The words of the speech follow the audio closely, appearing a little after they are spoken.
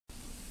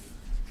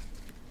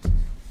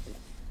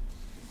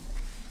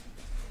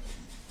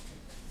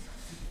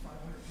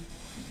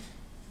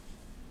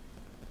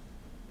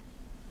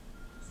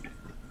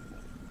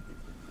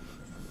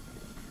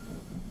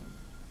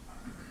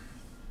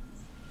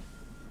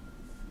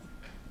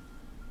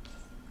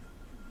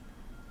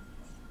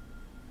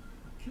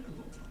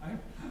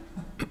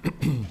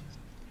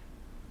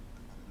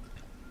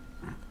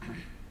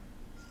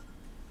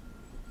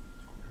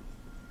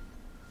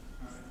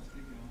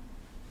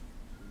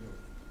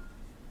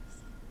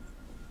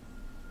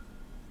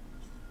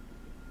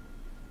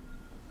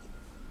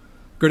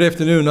Good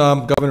afternoon.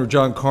 I'm Governor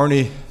John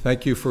Carney.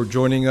 Thank you for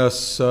joining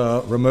us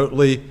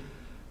remotely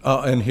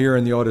and here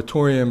in the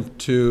auditorium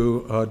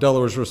to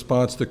Delaware's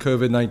response to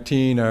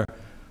COVID-19, our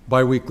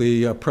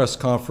biweekly press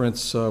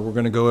conference. We're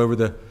going to go over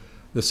the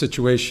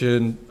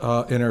situation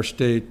in our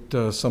state,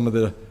 some of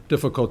the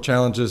difficult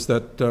challenges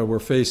that we're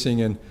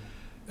facing, and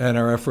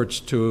our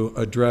efforts to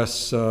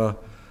address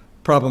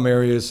problem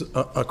areas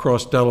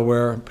across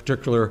Delaware, in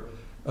particular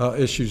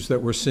issues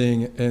that we're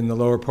seeing in the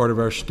lower part of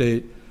our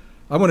state.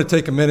 I want to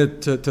take a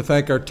minute to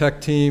thank our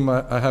tech team.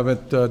 I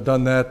haven't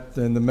done that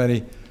in the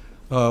many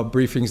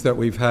briefings that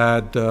we've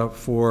had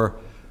for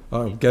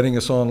getting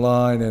us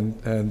online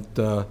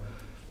and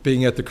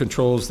being at the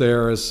controls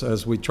there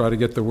as we try to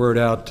get the word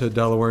out to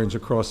Delawareans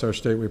across our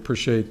state. We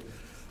appreciate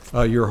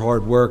your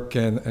hard work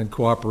and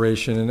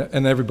cooperation,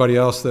 and everybody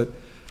else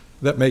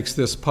that makes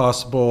this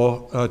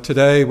possible.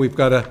 Today we've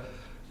got a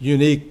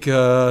unique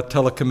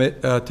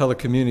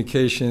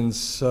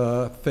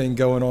telecommunications thing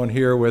going on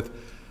here with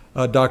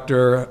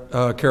Dr.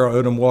 Carol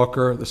Odom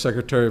Walker, the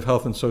Secretary of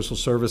Health and Social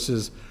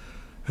Services,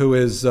 who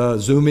is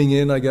Zooming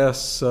in, I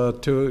guess,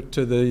 to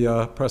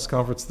the press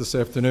conference this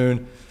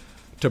afternoon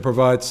to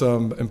provide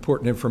some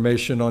important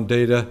information on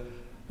data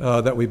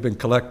that we've been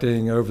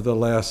collecting over the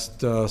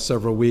last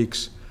several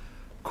weeks.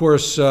 Of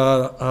course,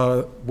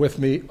 with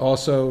me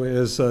also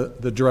is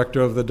the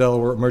Director of the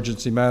Delaware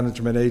Emergency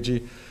Management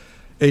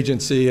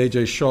Agency,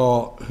 A.J.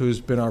 Schall,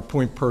 who's been our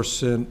point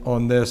person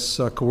on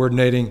this,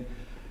 coordinating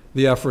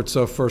the efforts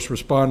of first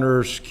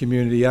responders,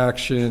 community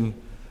action,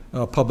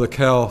 public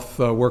health,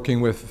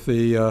 working with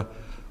the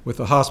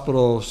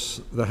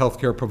hospitals, the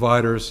healthcare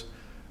providers,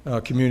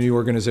 community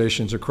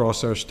organizations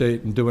across our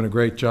state, and doing a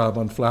great job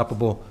on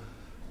Flappable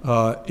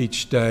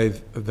each day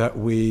that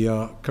we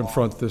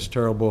confront this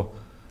terrible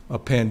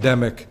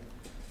pandemic.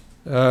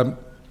 I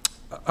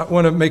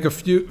want to make a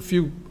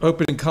few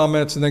opening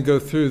comments and then go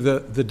through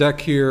the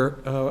deck here.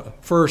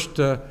 First,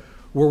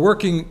 we're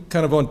working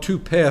kind of on two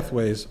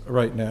pathways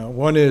right now.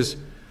 One is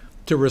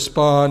to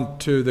respond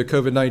to the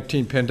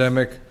COVID-19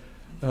 pandemic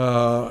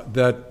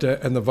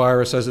and the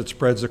virus as it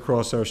spreads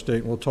across our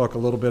state. We'll talk a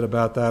little bit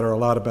about that, or a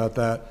lot about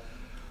that,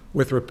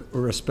 with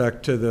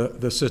respect to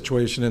the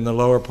situation in the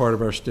lower part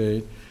of our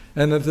state.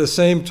 And at the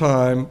same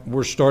time,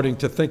 we're starting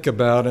to think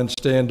about and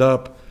stand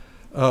up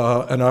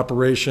an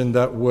operation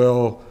that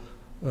will,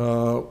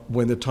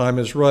 when the time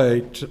is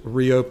right,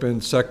 reopen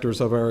sectors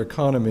of our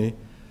economy,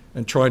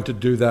 and trying to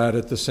do that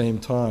at the same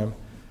time.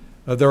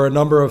 There are a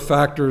number of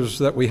factors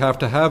that we have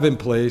to have in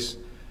place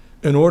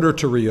in order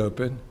to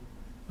reopen.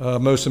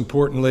 Most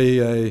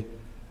importantly,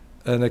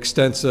 an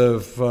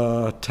extensive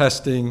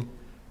testing,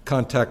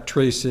 contact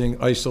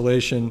tracing,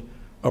 isolation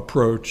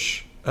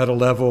approach at a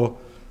level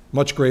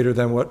much greater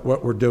than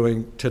what we're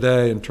doing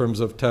today in terms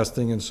of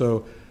testing. And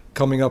so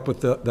coming up with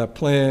that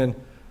plan,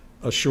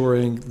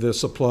 assuring the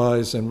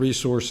supplies and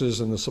resources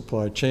and the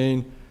supply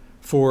chain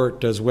for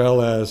it, as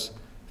well as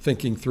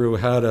thinking through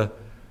how to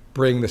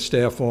bring the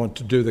staff on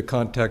to do the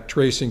contact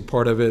tracing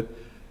part of it,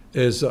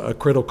 is a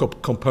critical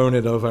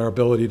component of our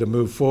ability to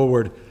move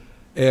forward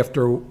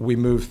after we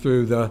move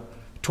through the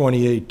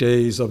 28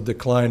 days of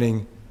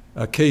declining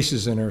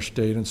cases in our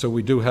state. And so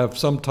we do have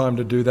some time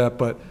to do that,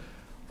 but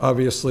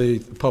obviously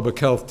the public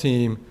health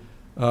team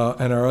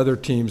and our other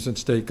teams in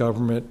state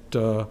government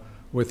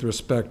with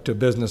respect to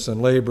business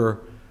and labor,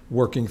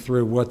 working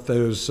through what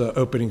those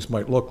openings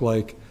might look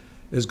like,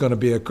 is going to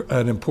be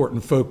an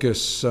important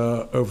focus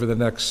over the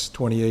next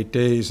 28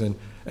 days and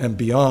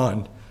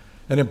beyond.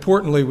 And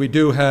importantly, we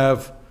do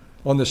have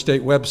on the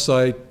state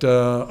website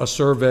a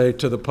survey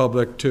to the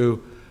public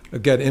to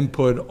get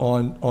input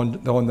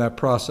on that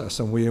process,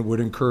 and we would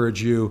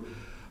encourage you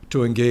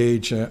to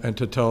engage and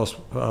to tell us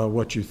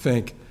what you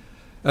think.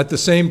 At the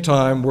same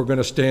time, we're going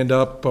to stand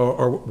up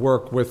or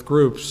work with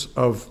groups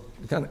of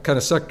kind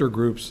of sector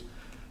groups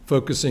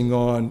focusing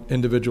on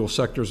individual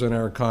sectors in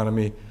our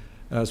economy,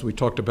 as we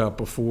talked about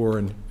before,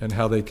 and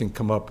how they can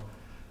come up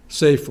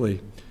safely.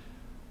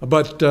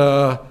 But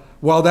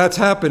while that's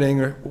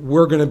happening,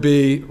 we're going to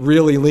be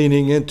really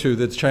leaning into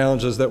the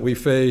challenges that we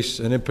face,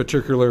 and in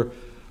particular,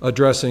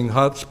 addressing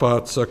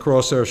hotspots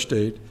across our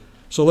state.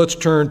 So let's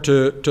turn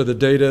to the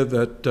data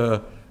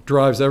that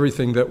drives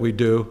everything that we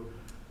do.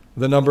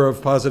 The number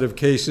of positive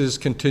cases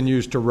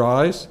continues to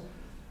rise.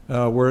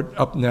 We're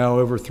up now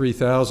over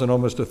 3,000,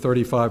 almost to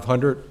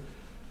 3,500.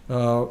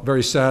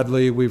 Very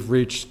sadly, we've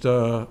reached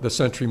the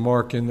century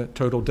mark in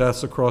total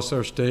deaths across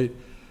our state.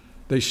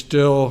 They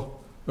still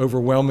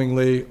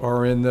overwhelmingly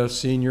are in the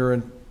senior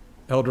and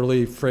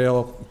elderly,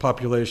 frail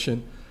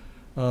population.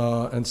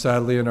 And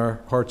sadly, and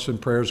our hearts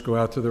and prayers go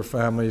out to their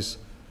families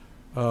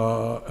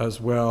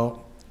as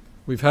well.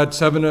 We've had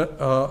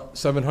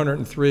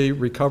 703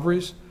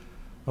 recoveries,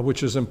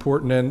 which is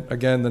important. And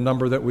again, the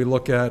number that we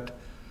look at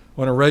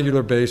on a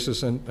regular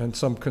basis, and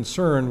some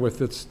concern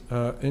with its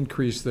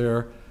increase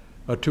there,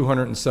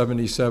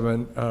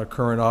 277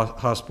 current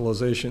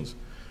hospitalizations.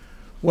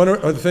 One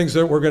of the things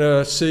that we're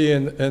going to see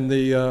in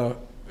the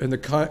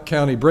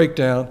county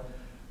breakdown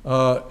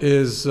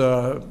is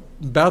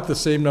about the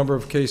same number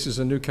of cases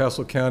in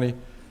Newcastle County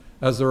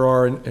as there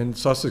are in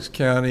Sussex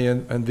County,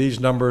 and these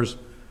numbers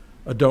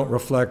don't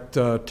reflect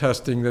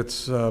testing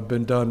that's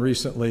been done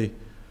recently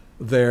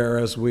there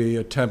as we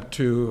attempt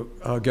to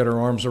get our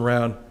arms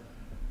around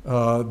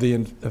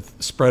the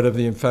spread of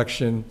the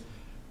infection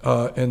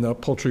in the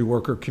poultry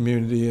worker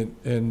community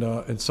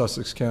in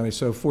Sussex County.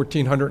 So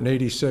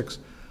 1,486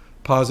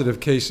 positive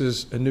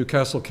cases in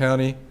Newcastle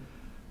County,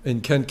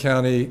 in Kent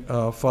County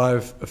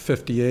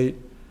 558,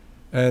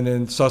 and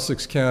in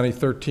Sussex County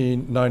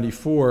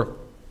 1394.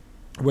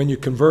 When you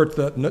convert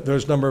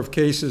those number of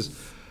cases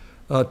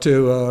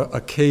to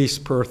a case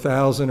per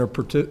 1,000 or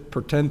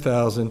per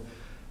 10,000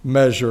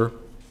 measure,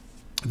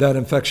 that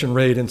infection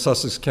rate in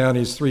Sussex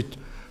County is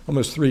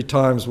almost three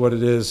times what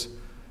it is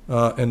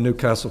in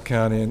Newcastle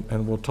County,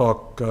 and we'll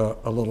talk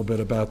a little bit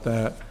about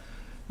that.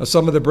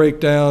 Some of the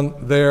breakdown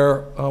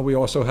there, we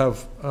also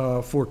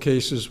have 4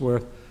 cases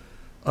with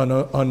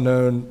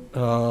unknown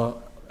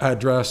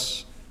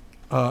address,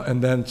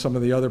 and then some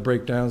of the other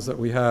breakdowns that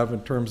we have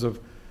in terms of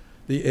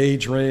the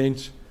age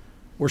range.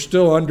 We're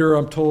still under,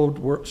 I'm told,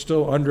 we're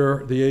still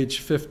under the age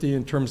 50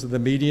 in terms of the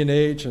median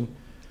age, and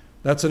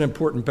that's an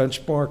important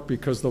benchmark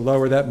because the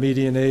lower that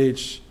median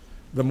age,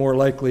 the more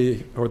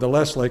likely or the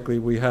less likely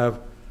we have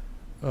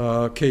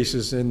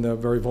cases in the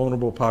very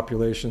vulnerable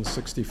population,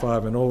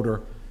 65 and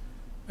older.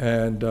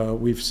 And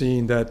we've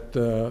seen that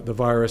the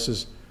virus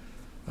is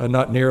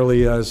not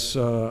nearly as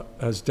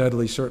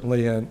deadly,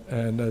 certainly,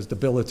 and as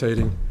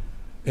debilitating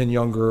in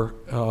younger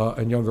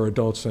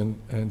adults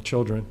and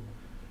children.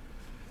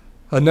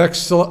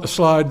 Next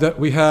slide that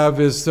we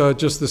have is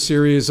just the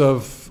series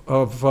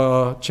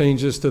of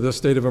changes to the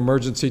state of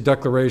emergency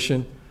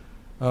declaration.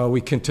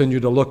 We continue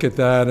to look at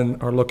that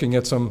and are looking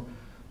at some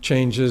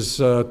changes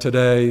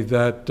today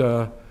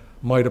that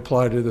might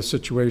apply to the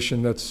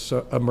situation that's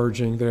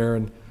emerging there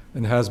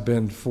and has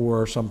been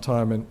for some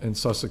time in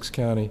Sussex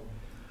County.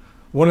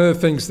 One of the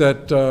things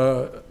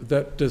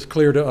that is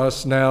clear to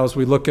us now as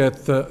we look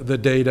at the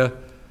data,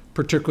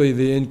 particularly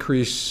the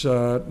increased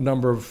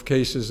number of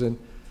cases in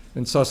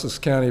Sussex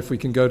County, if we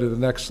can go to the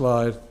next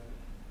slide,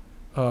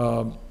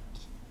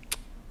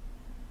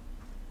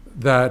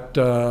 that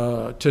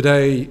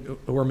today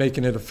we're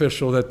making it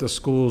official that the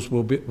schools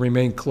will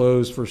remain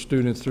closed for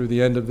students through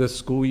the end of this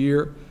school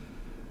year.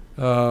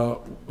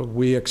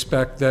 We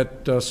expect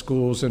that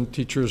schools and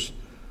teachers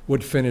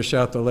would finish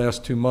out the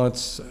last 2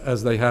 months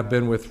as they have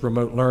been with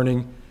remote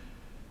learning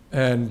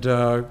and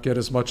get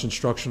as much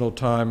instructional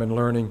time and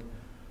learning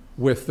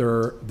with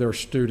their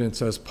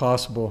students as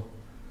possible.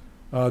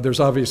 There's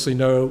obviously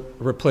no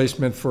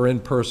replacement for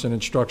in-person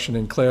instruction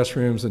in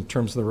classrooms in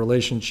terms of the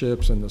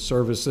relationships and the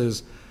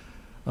services,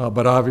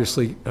 but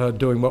obviously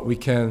doing what we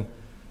can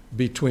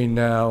between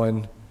now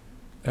and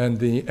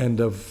the end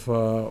of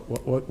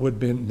what would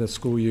be in the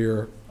school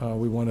year.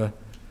 We want to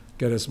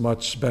get as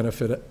much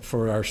benefit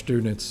for our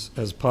students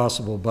as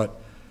possible,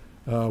 but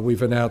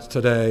we've announced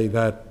today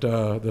that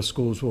the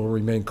schools will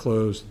remain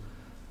closed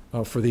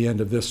for the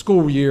end of this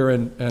school year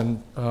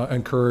and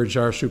encourage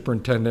our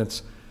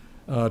superintendents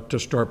to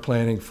start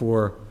planning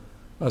for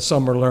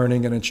summer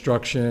learning and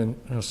instruction,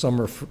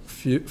 summer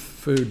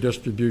food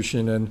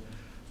distribution, and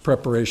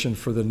preparation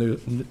for the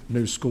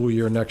new school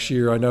year next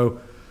year. I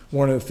know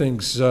one of the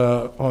things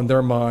on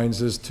their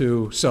minds is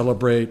to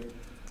celebrate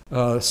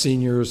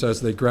seniors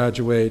as they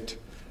graduate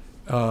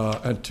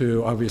and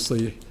to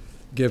obviously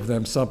give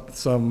them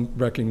some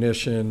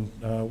recognition.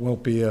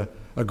 Won't be a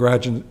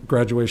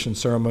graduation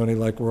ceremony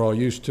like we're all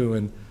used to,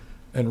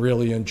 and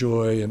really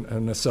enjoy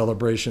and a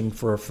celebration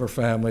for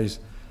families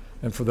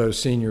and for those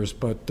seniors,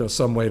 but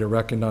some way to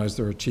recognize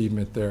their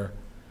achievement there.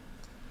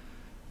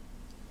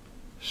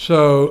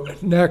 So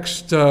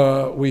next,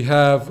 we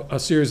have a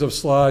series of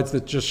slides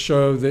that just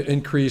show the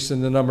increase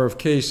in the number of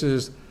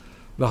cases.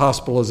 The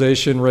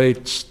hospitalization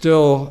rate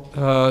still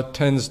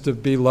tends to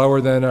be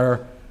lower than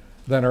our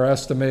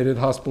estimated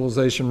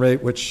hospitalization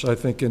rate, which I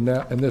think in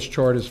this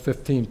chart is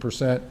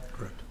 15%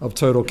 of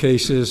total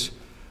cases.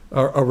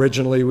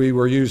 Originally, we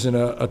were using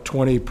a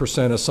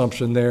 20%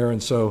 assumption there,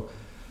 and so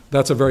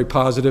that's a very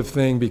positive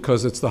thing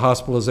because it's the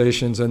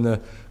hospitalizations and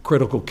the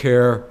critical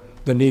care,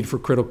 the need for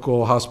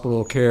critical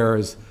hospital care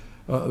is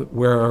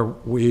where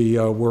we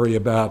worry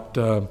about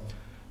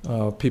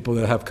people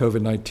that have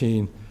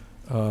COVID-19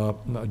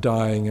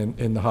 dying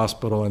in the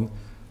hospital,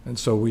 and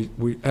so we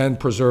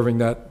preserving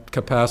that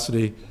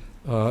capacity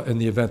in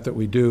the event that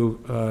we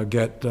do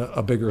get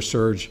a bigger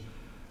surge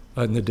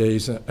in the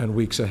days and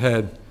weeks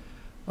ahead.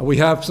 We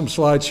have some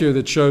slides here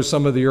that show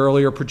some of the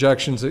earlier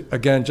projections,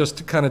 again, just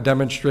to kind of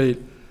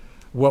demonstrate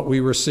what we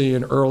were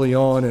seeing early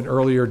on in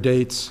earlier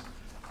dates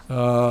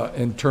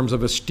in terms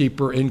of a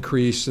steeper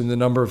increase in the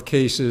number of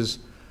cases,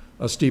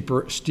 a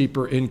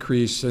steeper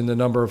increase in the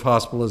number of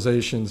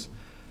hospitalizations,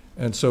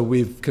 And so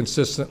we've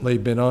consistently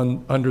been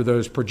under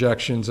those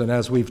projections, and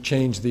as we've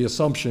changed the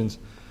assumptions,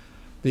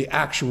 the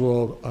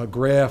actual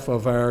graph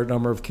of our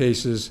number of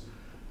cases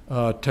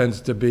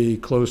tends to be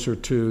closer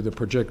to the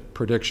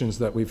predictions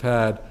that we've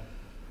had.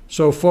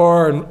 So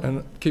far,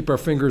 and keep our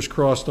fingers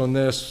crossed on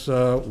this,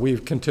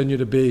 we've continued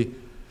to be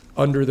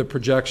under the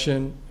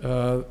projection,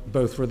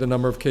 both for the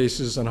number of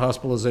cases and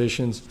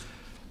hospitalizations,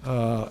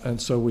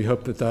 and so we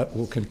hope that that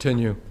will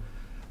continue.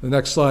 The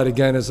next slide,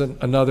 again, is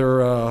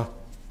another,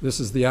 this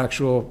is the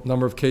actual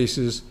number of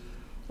cases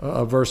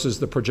versus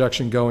the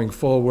projection going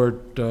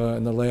forward.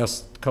 In the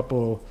last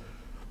couple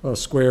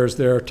squares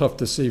there, tough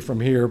to see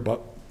from here,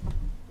 but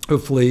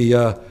hopefully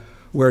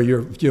where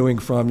you're viewing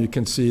from, you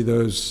can see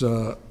those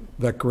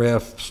that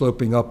graph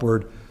sloping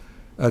upward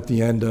at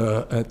the end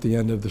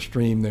of the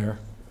stream there.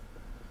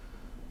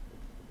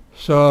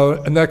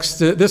 So next,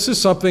 this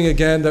is something,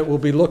 again, that we'll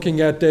be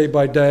looking at day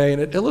by day,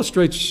 and it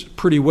illustrates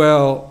pretty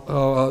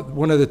well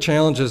one of the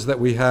challenges that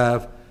we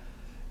have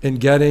in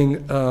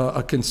getting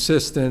a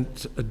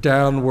consistent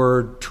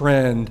downward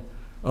trend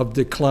of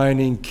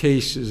declining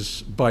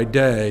cases by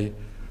day,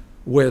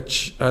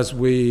 which, as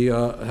we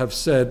have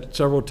said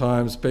several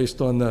times,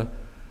 based on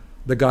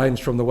the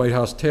guidance from the White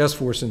House Task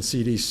Force and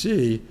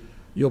CDC,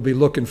 you'll be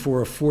looking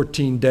for a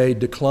 14-day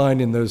decline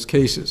in those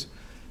cases.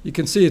 You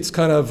can see it's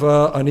kind of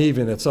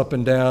uneven. It's up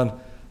and down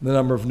the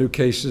number of new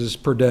cases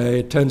per day.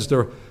 It tends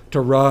to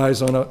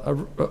rise on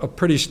a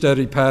pretty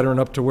steady pattern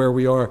up to where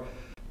we are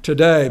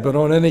today, but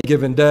on any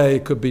given day,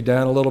 it could be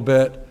down a little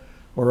bit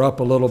or up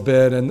a little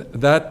bit, and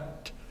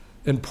that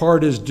in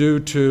part is due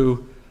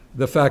to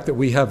the fact that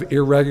we have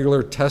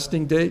irregular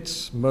testing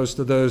dates. Most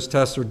of those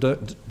tests are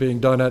being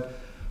done at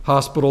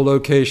hospital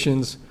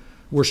locations.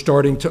 We're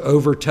starting to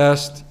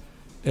over-test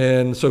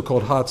in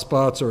so-called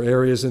hotspots or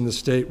areas in the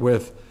state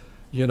with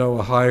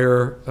a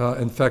higher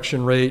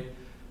infection rate,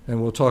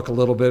 and we'll talk a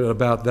little bit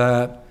about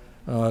that.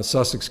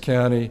 Sussex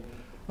County,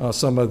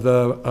 some of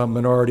the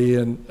minority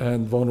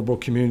and vulnerable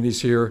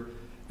communities here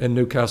in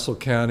Newcastle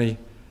County.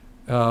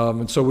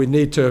 And so we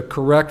need to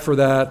correct for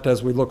that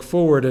as we look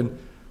forward, and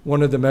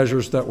one of the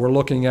measures that we're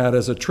looking at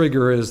as a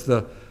trigger is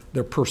the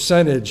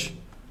percentage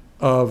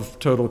of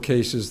total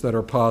cases that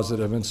are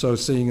positive, and so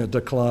seeing a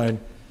decline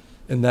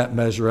in that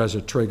measure as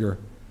a trigger.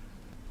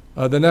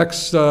 The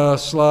next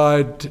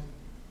slide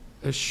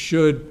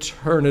should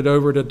turn it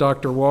over to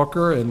Dr.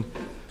 Walker, and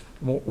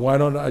why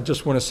don't I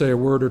just want to say a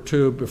word or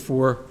two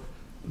before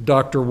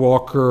Dr.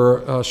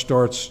 Walker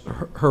starts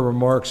her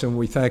remarks, and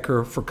we thank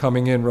her for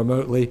coming in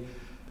remotely.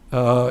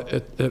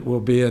 It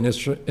will be an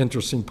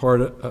interesting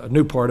part, a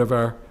new part of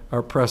our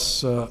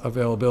press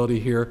availability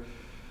here.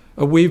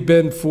 We've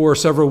been for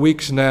several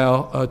weeks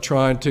now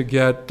trying to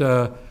get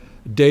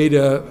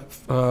data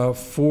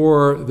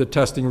for the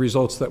testing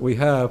results that we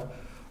have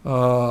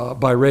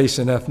by race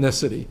and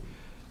ethnicity.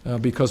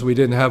 Because we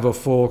didn't have a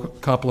full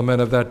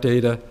complement of that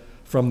data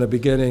from the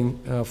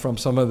beginning from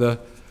some of the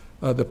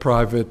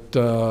private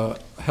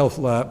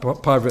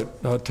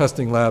private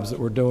testing labs that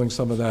were doing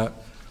some of that.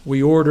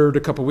 We ordered a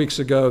couple weeks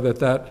ago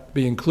that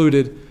be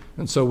included,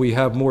 and so we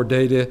have more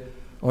data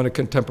on a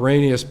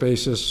contemporaneous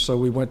basis. So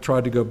we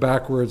tried to go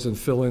backwards and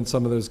fill in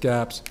some of those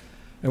gaps,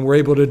 and we're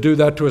able to do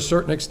that to a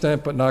certain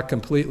extent, but not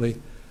completely.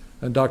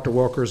 And Dr.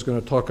 Walker is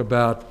going to talk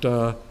about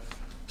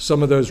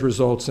some of those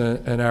results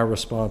and our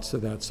response to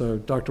that. So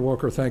Dr.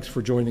 Walker, thanks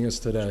for joining us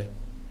today.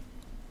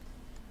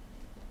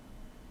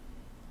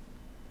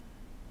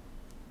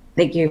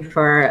 Thank you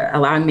for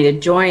allowing me to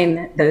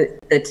join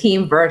the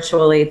team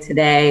virtually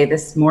today.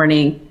 This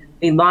morning,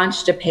 we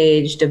launched a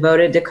page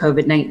devoted to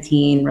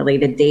COVID-19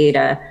 related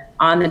data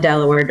on the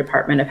Delaware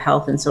Department of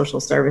Health and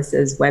Social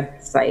Services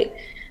website.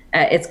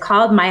 It's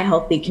called My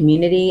Healthy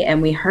Community,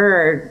 and we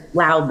heard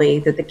loudly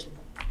that the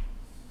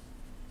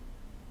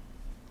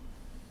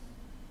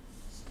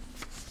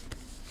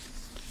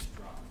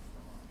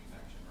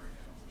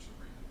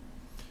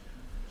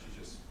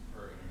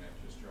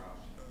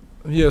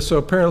Yeah, so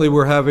apparently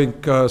we're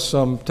having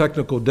some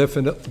technical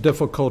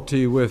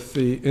difficulty with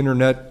the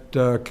internet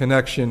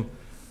connection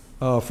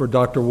for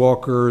Dr.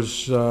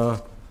 Walker's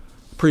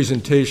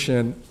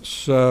presentation.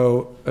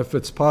 So if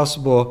it's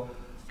possible,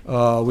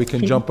 we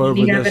can jump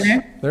over this.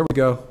 There we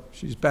go.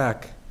 She's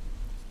back.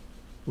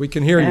 We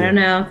can hear you. I don't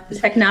know. The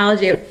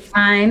technology is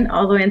fine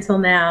all the way until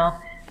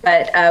now.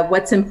 But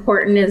what's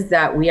important is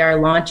that we are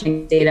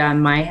launching data on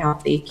My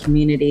Healthy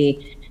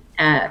Community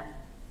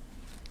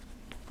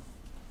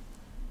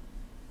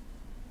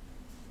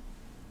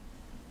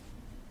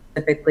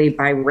specifically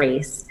by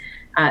race.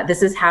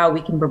 This is how we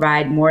can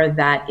provide more of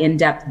that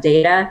in-depth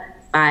data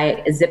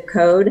by zip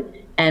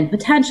code, and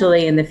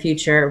potentially in the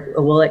future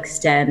will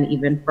extend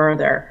even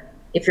further.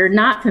 If you're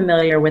not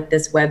familiar with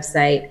this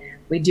website,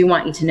 we do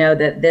want you to know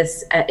that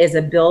this is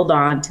a build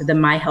on to the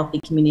My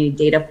Healthy Community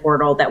data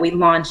portal that we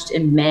launched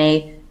in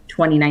May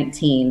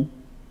 2019.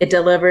 It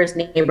delivers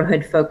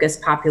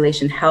neighborhood-focused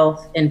population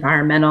health,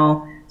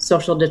 environmental,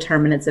 social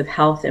determinants of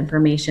health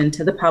information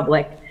to the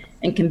public,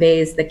 and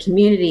conveys the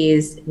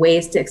community's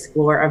ways to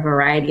explore a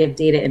variety of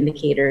data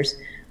indicators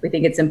We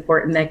think it's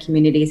important that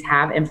communities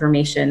have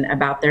information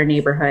about their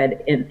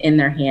neighborhood in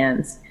their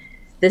hands.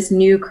 This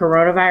new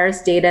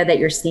coronavirus data that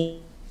you're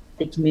seeing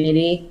in the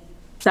community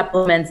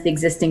supplements the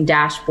existing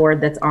dashboard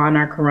that's on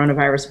our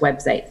coronavirus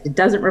website. It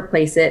doesn't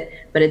replace it,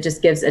 but it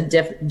just gives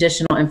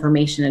additional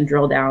information and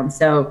drill down.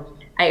 So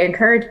I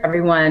encourage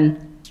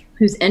everyone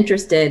who's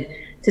interested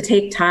to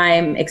take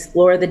time,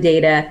 explore the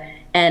data,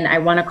 and I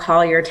want to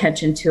call your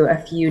attention to a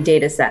few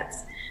data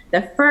sets.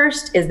 The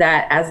first is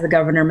that, as the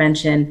governor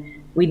mentioned,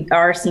 we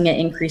are seeing an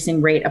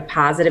increasing rate of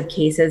positive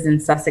cases in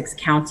Sussex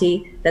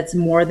County. That's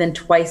more than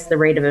twice the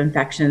rate of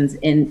infections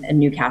in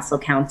Newcastle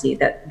County.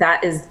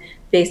 That is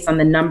based on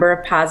the number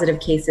of positive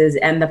cases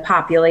and the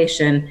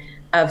population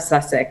of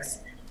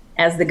Sussex.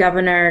 As the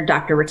governor,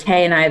 Dr.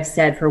 Rattay, and I have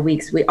said for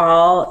weeks, we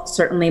all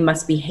certainly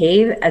must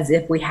behave as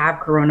if we have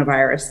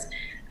coronavirus,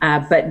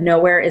 but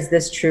nowhere is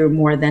this true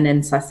more than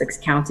in Sussex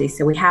County.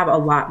 So we have a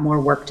lot more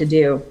work to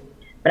do.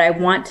 But I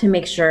want to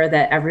make sure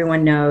that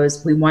everyone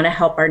knows we want to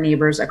help our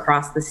neighbors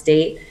across the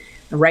state.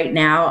 Right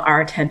now, our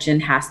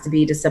attention has to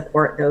be to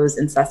support those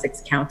in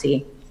Sussex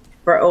County.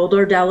 For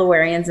older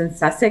Delawareans in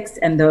Sussex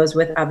and those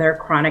with other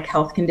chronic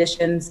health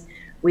conditions,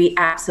 we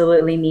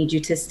absolutely need you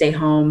to stay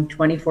home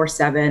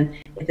 24/7.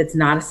 If it's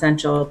not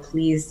essential,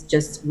 please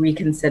just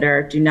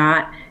reconsider. Do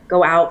not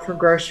go out for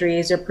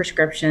groceries or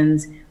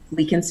prescriptions.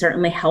 We can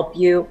certainly help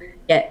you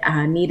get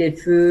needed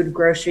food,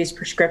 groceries,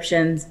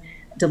 prescriptions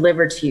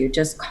delivered to you.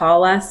 Just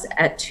call us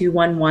at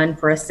 211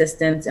 for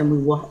assistance and we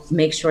will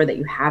make sure that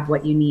you have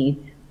what you need.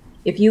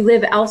 If you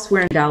live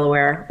elsewhere in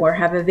Delaware or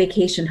have a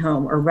vacation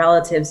home or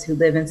relatives who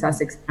live in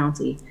Sussex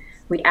County,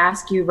 we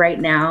ask you right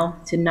now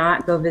to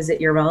not go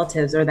visit your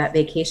relatives or that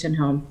vacation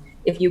home.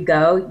 If you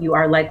go, you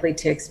are likely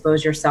to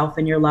expose yourself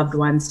and your loved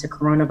ones to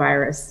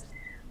coronavirus.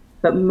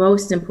 But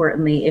most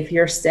importantly, if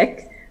you're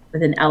sick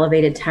with an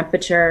elevated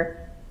temperature,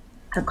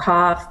 a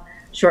cough,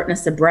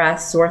 shortness of breath,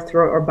 sore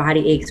throat, or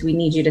body aches, we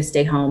need you to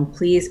stay home.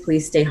 Please,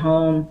 please stay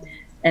home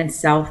and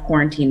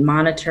self-quarantine.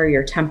 Monitor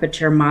your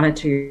temperature,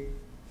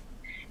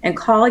 and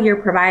call your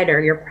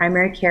provider, your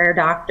primary care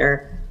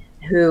doctor,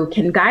 who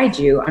can guide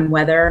you on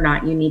whether or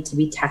not you need to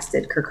be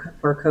tested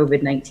for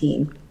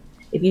COVID-19.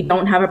 If you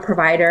don't have a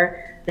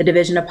provider, the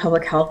Division of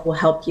Public Health will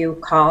help you.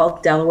 Call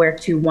Delaware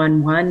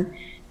 211,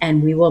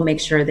 and we will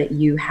make sure that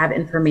you have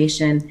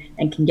information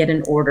and can get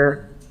an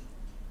order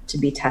to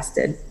be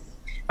tested.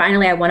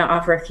 Finally, I want to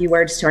offer a few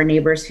words to our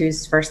neighbors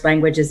whose first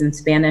language is in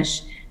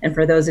Spanish. And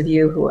for those of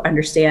you who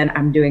understand,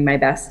 I'm doing my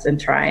best and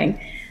trying.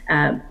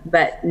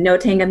 But no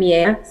tenga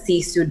miedo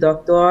si su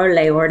doctor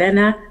le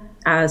ordena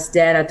a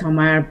usted a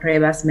tomar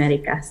pruebas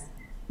médicas.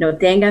 No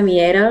tenga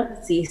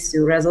miedo si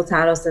su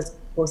resultados es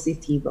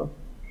positivo.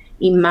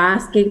 Y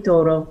más que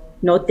todo,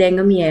 no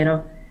tenga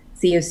miedo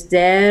si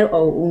usted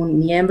o un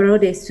miembro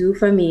de su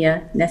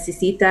familia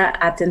necesita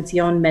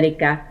atención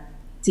médica.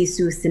 Si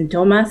sus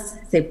síntomas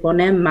se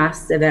ponen más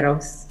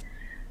severos,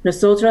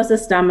 nosotros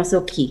estamos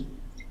aquí,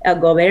 el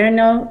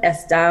gobierno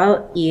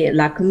estatal y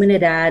la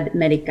comunidad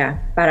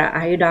médica, para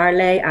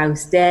ayudarle a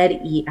usted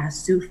y a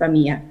su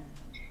familia,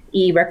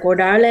 y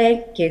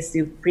recordarle que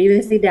su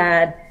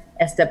privacidad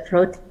está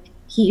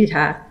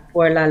protegida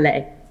por la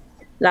ley.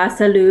 La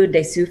salud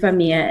de su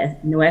familia es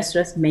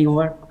nuestra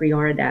mayor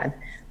prioridad.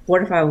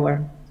 Por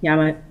favor,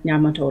 llama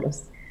a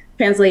todos.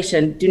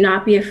 Translation, do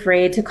not be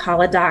afraid to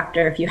call a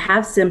doctor if you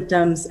have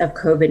symptoms of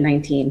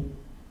COVID-19.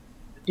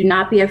 Do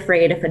not be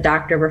afraid if a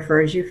doctor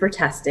refers you for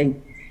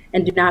testing,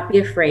 and do not be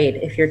afraid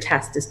if your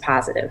test is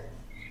positive.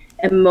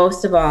 And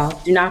most of all,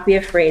 do not be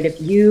afraid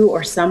if you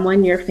or someone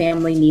in your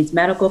family needs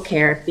medical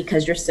care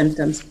because your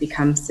symptoms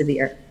become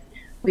severe.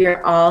 We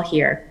are all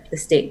here, the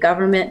state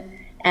government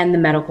and the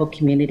medical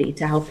community,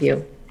 to help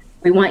you.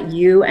 We want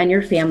you and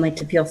your family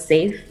to feel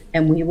safe,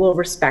 and we will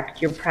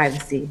respect your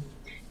privacy.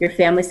 Your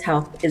family's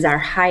health is our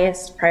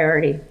highest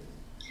priority.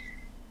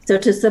 So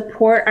to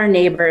support our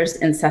neighbors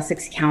in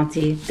Sussex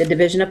County, the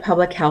Division of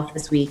Public Health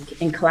this week,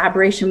 in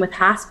collaboration with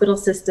hospital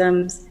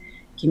systems,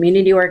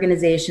 community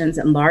organizations,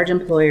 and large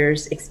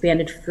employers,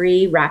 expanded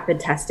free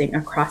rapid testing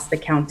across the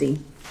county.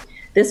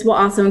 This will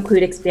also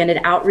include expanded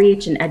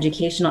outreach and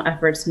educational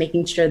efforts,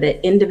 making sure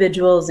that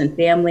individuals and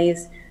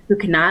families who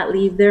cannot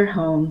leave their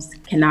homes,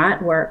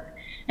 cannot work,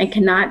 and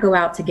cannot go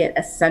out to get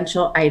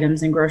essential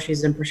items and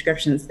groceries and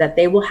prescriptions, that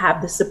they will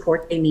have the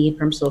support they need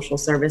from social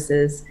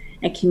services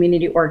and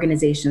community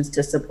organizations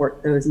to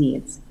support those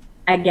needs.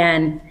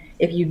 Again,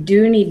 if you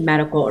do need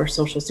medical or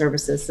social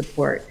services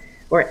support,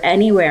 or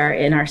anywhere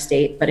in our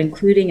state, but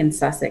including in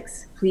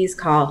Sussex, please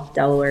call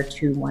Delaware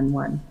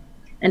 211.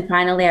 And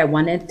finally, I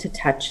wanted to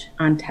touch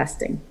on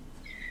testing.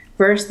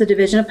 First, the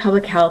Division of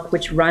Public Health,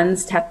 which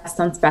runs tests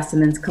on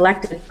specimens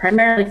collected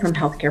primarily from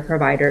healthcare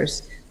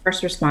providers,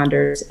 first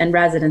responders, and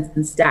residents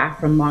and staff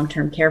from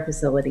long-term care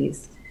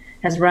facilities,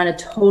 has run a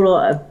total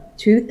of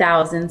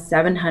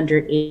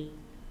 2,708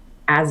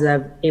 as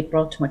of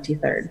April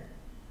 23rd.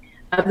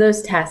 Of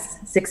those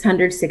tests,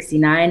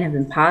 669 have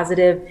been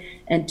positive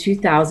and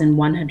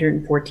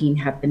 2,114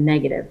 have been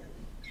negative.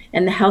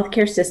 And the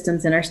healthcare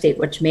systems in our state,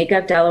 which make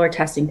up Delaware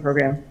testing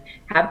program,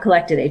 have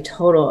collected a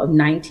total of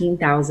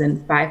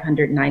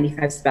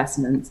 19,595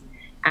 specimens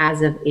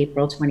as of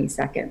April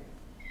 22nd.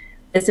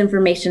 This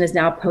information is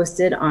now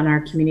posted on our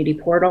community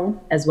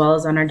portal as well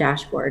as on our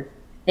dashboard.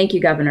 Thank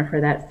you, Governor,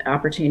 for that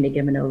opportunity to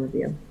give an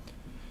overview.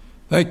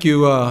 Thank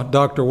you,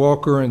 Dr.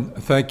 Walker, and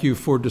thank you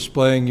for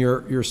displaying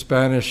your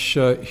Spanish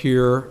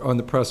here on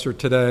the presser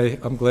today.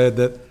 I'm glad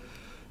that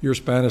your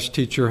Spanish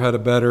teacher had a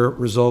better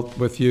result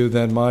with you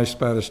than my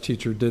Spanish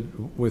teacher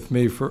did with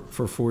me for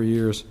 4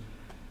 years.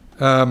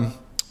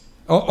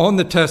 On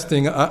the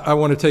testing, I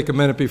want to take a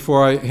minute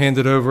before I hand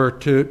it over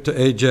to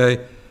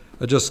AJ.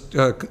 I just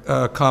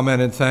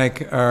comment and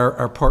thank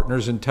our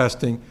partners in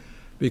testing,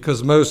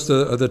 because most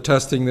of the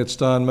testing that's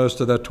done, most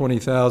of that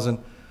 20,000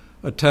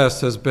 tests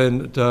has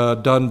been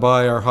done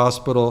by our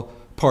hospital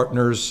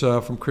partners,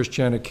 from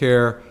Christiana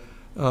Care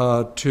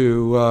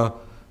to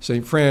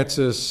St.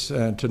 Francis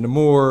and to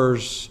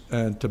Nemours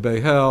and to Bay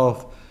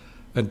Health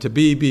and to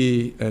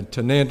BB and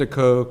to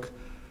Nanticoke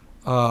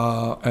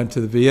and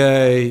to the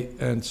VA.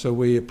 And so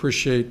we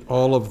appreciate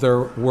all of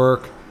their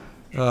work.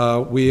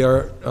 We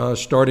are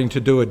starting to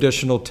do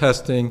additional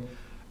testing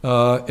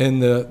in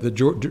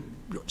the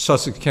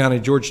Sussex County,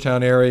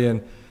 Georgetown area,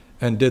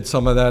 and did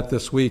some of that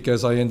this week,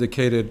 as I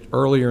indicated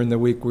earlier in the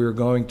week we were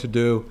going to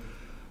do.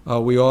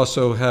 We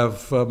also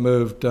have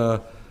moved,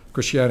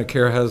 Christiana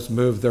Care has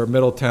moved their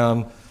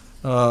Middletown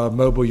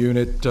mobile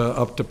unit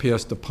up to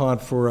Piesta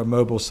Pont for a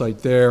mobile site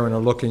there, and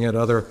are looking at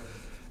other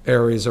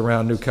areas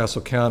around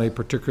Newcastle County,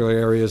 particularly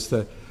areas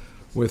that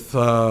with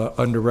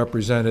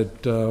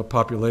underrepresented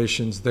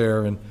populations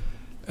there,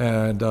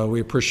 and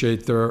we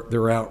appreciate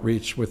their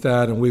outreach with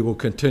that, and we will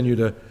continue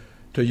to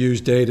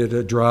use data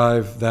to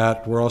drive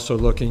that. We're also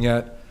looking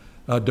at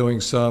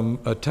doing some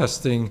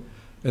testing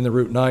in the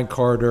Route 9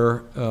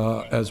 corridor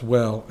as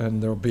well,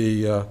 and there'll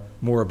be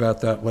more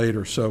about that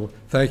later. So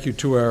thank you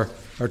to our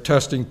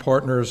testing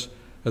partners.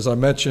 As I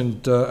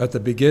mentioned at the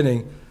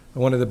beginning,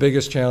 one of the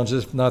biggest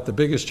challenges, if not the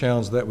biggest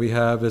challenge that we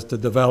have, is to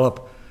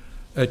develop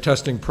a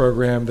testing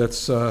program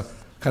that's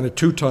kind of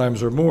 2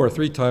 times or more,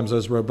 3 times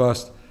as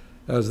robust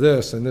as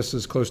this, and this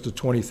is close to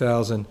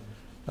 20,000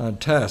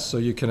 tests. So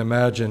you can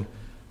imagine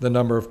the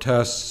number of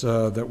tests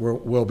that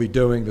we'll be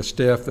doing, the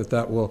staff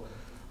that will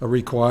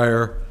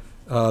require,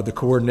 the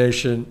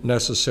coordination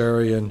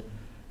necessary, and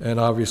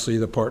obviously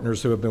the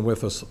partners who have been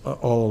with us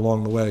all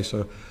along the way.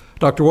 So,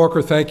 Dr.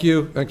 Walker, thank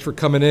you. Thanks for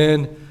coming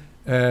in,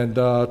 and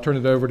turn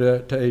it over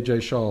to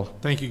AJ Schall.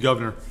 Thank you,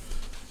 Governor.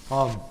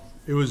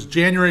 It was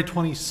January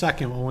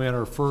 22nd when we had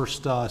our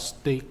first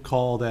state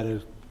call that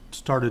had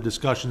started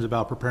discussions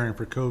about preparing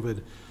for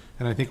COVID.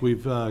 And I think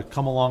we've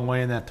come a long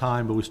way in that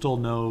time, but we still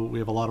know we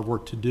have a lot of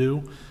work to do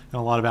and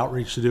a lot of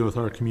outreach to do with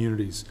our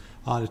communities.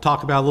 To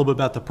talk about a little bit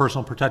about the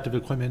personal protective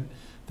equipment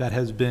that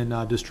has been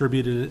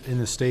distributed in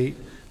the state,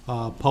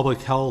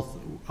 Public Health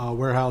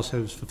Warehouse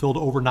has fulfilled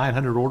over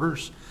 900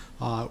 orders,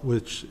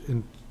 which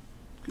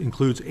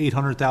includes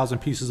 800,000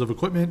 pieces of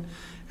equipment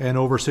and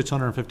over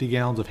 650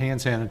 gallons of hand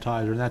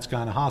sanitizer, and that's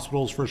gone to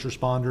hospitals, first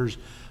responders,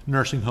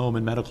 nursing home,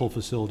 and medical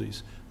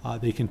facilities.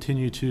 They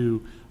continue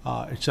to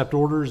accept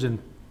orders and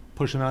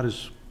push them out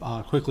as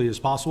quickly as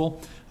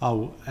possible.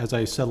 As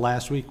I said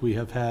last week, we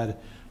have had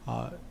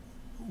a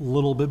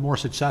little bit more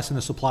success in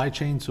the supply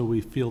chain, so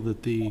we feel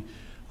that the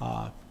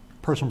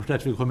personal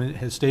protective equipment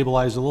has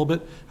stabilized a little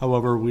bit.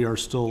 However, we are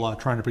still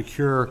trying to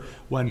procure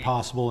when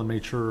possible and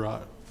make sure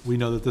we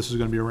know that this is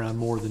going to be around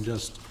more than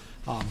just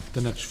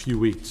the next few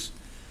weeks.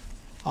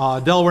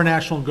 Delaware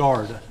National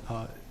Guard.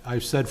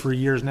 I've said for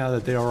years now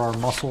that they are our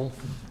muscle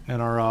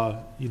and our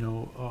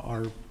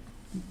our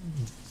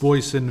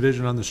voice and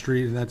vision on the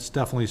street, and that's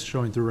definitely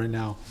showing through right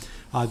now.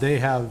 They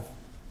have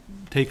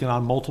taken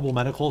on multiple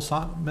medical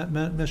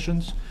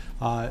missions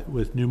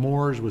with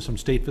Nemours, with some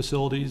state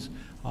facilities.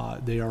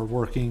 They are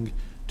working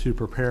to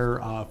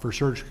prepare for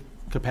surge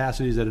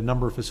capacities at a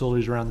number of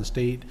facilities around the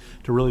state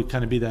to really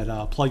kind of be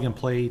that plug and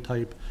play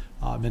type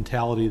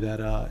mentality that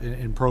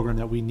and program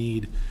that we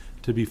need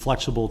to be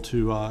flexible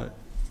to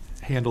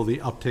handle the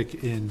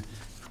uptick in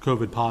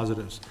COVID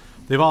positives.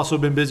 They've also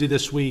been busy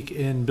this week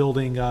in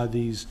building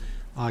these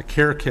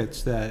care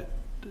kits that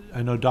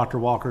I know Dr.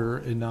 Walker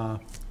and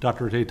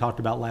Dr. Rattay talked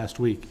about last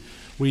week.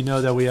 We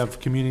know that we have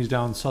communities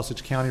down in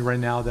Sussex County right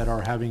now that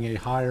are having a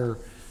higher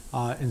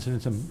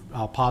incidence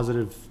and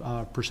positive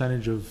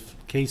percentage of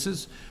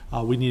cases.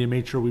 We need to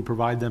make sure we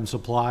provide them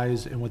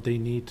supplies and what they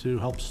need to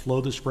help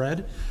slow the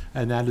spread,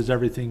 and that is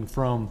everything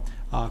from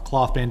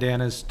cloth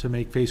bandanas to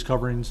make face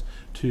coverings,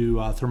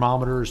 to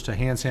thermometers, to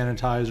hand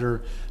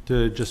sanitizer,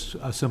 to just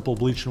a simple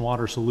bleach and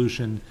water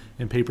solution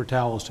and paper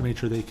towels to make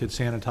sure they could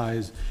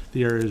sanitize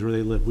the areas where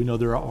they live. We know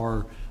there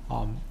are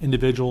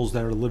individuals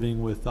that are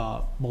living with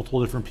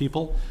multiple different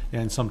people,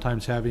 and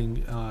sometimes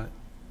having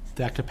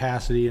that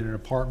capacity in an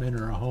apartment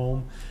or a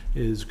home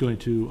is going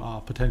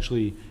to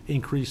potentially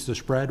increase the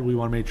spread. We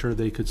want to make sure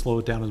they could slow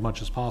it down as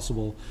much as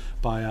possible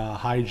by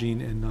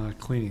hygiene and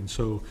cleaning.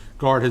 So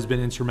GUARD has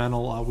been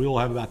instrumental. We will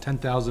have about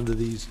 10,000 of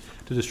these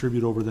to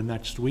distribute over the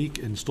next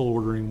week, and still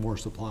ordering more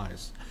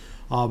supplies.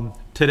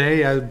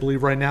 Today, I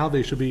believe right now,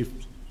 they should be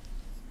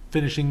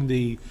finishing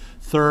the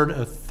third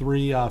of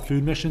 3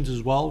 food missions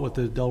as well with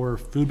the Delaware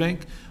Food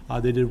Bank.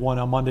 They did one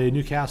on Monday in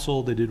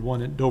Newcastle. They did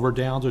one at Dover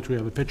Downs, which we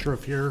have a picture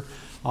of here,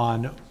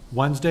 on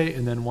Wednesday,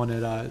 and then one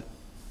at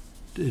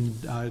in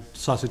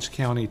Sussex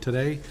County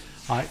today.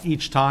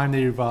 Each time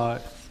they've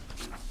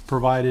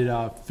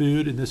provided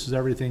food, and this is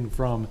everything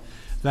from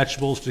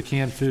vegetables to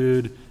canned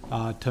food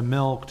to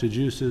milk to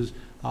juices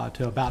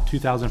to about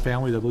 2,000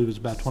 families. I believe it was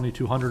about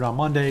 2,200 on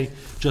Monday,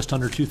 just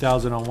under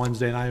 2,000 on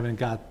Wednesday, and I haven't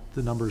got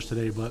the numbers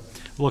today, but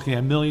looking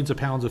at millions of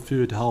pounds of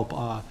food to help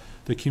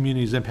the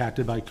communities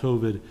impacted by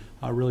COVID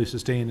really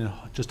sustain and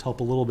just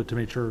help a little bit to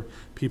make sure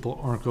people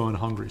aren't going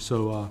hungry.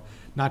 So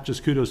not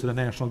just kudos to the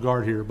National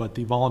Guard here, but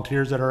the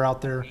volunteers that are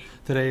out there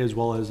today, as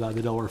well as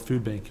the Delaware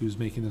Food Bank, who's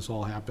making this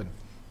all happen.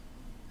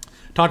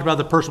 Talked about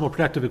the personal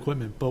protective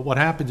equipment, but what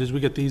happens is we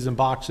get these in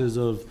boxes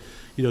of,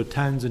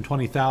 tens and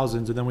 20,000s,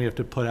 and then we have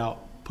to put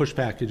out push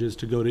packages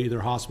to go to either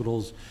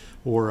hospitals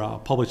or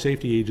public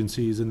safety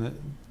agencies, and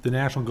the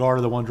National Guard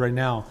are the ones right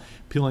now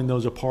peeling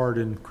those apart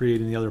and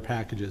creating the other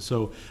packages.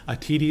 So a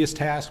tedious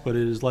task, but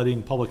it is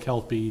letting public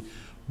health be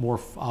more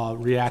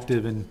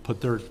reactive and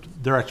put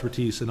their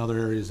expertise in other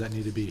areas that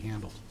need to be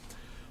handled.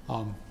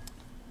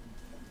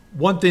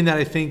 One thing that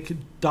I think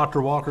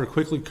Dr. Walker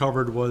quickly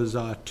covered was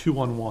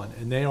 211,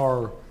 and they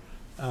are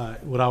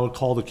what I would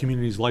call the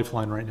community's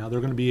lifeline right now.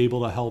 They're going to be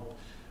able to help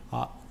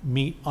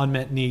meet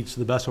unmet needs to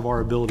the best of our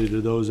ability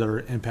to those that are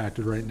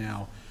impacted right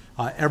now.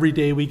 Every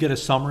day we get a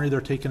summary.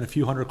 They're taking a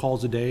few hundred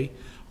calls a day.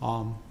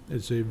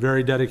 It's a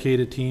very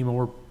dedicated team,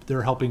 and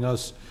they're helping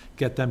us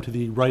get them to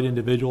the right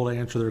individual to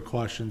answer their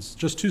questions.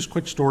 Just 2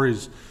 quick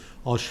stories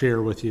I'll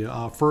share with you.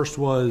 First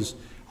was,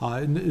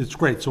 and it's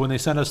great. So when they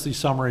send us these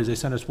summaries, they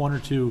send us 1 or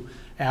 2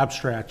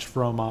 abstracts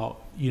from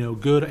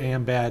good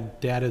and bad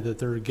data that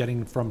they're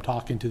getting from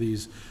talking to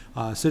these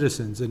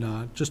citizens.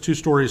 And just 2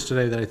 stories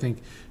today that I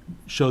think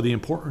show the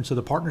importance of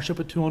the partnership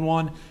with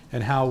 211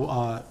 and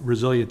how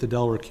resilient the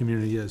Delaware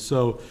community is.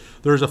 So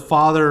there's a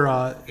father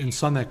and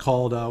son that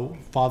called.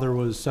 Father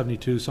was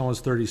 72, son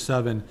was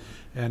 37,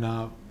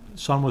 and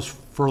son was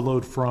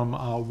furloughed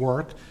from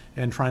work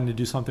and trying to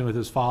do something with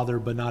his father,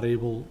 but not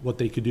able what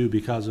they could do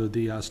because of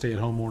the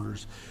stay-at-home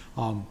orders.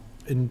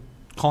 And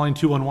calling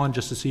 211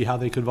 just to see how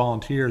they could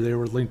volunteer, they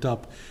were linked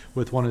up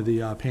with one of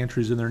the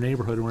pantries in their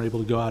neighborhood and were able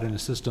to go out and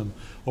assist them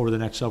over the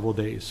next several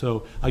days.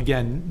 So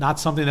again, not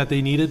something that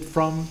they needed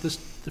from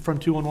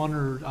 211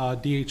 or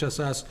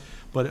DHSS,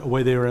 but a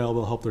way they were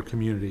able to help their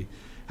community.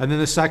 And then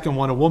the second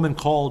one, a woman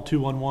called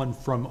 211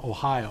 from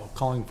Ohio,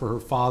 calling for her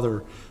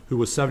father, who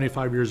was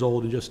 75 years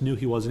old and just knew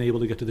he wasn't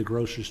able to get to the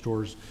grocery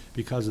stores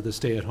because of the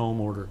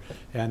stay-at-home order.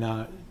 And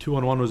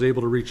 211 was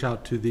able to reach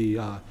out to the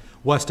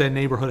West End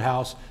neighborhood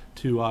house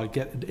to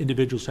get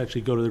individuals to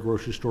actually go to the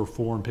grocery store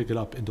for and pick it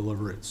up and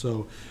deliver it.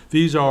 So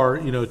these are,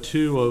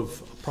 2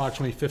 of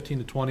approximately 15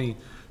 to 20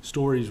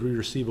 stories we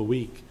receive a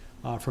week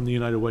from the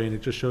United Way, and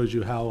it just shows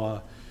you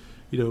how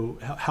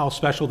how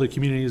special the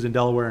community is in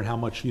Delaware and how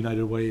much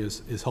United Way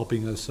is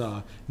helping us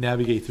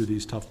navigate through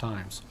these tough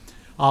times.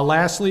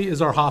 Lastly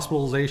is our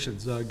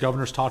hospitalizations.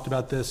 Governor's talked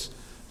about this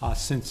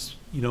since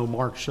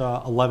March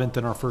 11th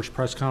in our first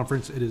press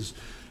conference. It is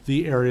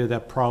the area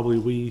that probably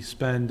we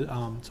spend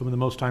some of the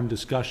most time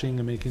discussing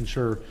and making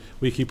sure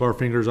we keep our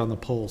fingers on the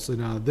pulse.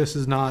 And this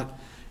is not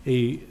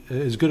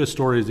as good a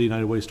story as the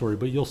United Way story,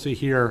 but you'll see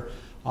here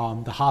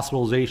the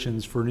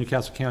hospitalizations for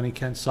Newcastle County,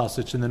 Kent,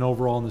 Sussex, and then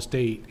overall in the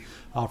state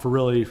for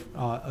really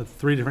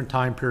 3 different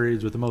time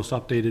periods, with the most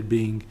updated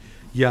being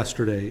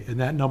yesterday. And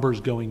that number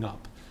is going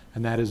up,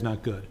 and that is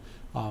not good.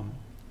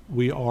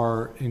 We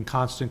are in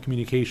constant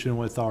communication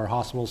with our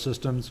hospital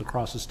systems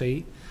across the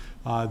state.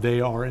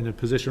 They are in a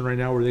position right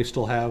now where they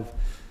still have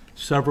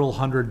several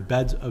hundred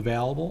beds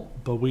available,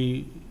 but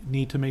we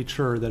need to make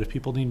sure that if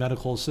people need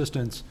medical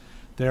assistance,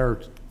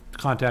 they're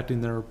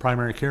contacting their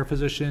primary care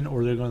physician,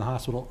 or they're going to the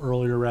hospital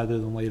earlier rather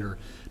than later.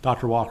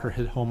 Dr. Walker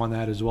hit home on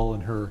that as well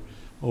in her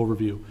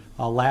overview.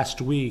 Last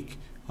week,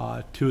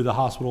 2 of the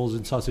hospitals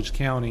in Sussex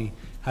County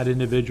had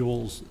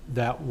individuals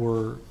that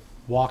were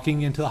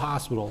walking into the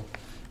hospital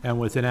and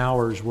within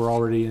hours were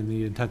already in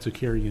the intensive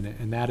care unit,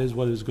 and that is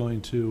what is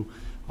going to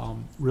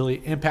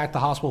really impact the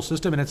hospital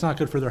system, and it's not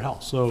good for their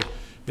health. So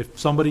if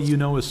somebody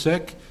is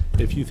sick,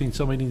 if you think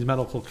somebody needs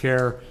medical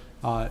care,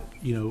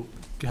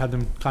 have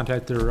them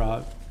contact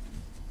their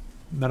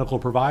medical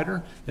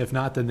provider. If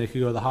not, then they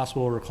could go to the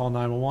hospital or call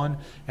 911.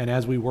 And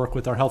as we work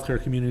with our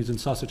healthcare communities in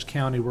Sussex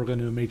County, we're going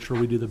to make sure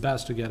we do the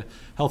best to get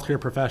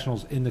healthcare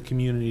professionals in the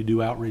community to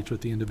do outreach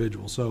with the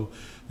individual. So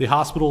the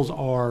hospitals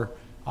are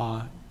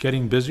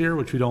getting busier,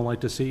 which we don't like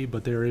to see,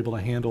 but they're able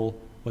to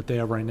handle what they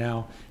have right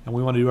now. And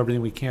we want to do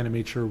everything we can to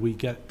make sure we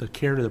get the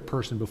care to the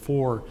person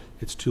before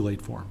it's too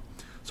late for them.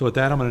 So with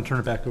that, I'm going to turn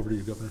it back over to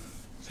you, Governor.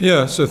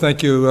 Yeah, so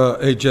thank you,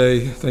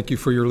 AJ. Thank you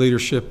for your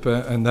leadership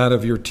and that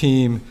of your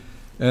team.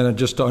 And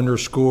just to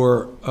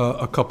underscore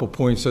a couple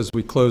points as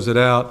we close it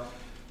out,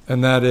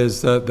 and that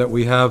is that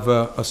we have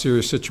a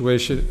serious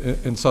situation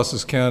in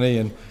Sussex County.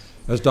 And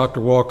as Dr.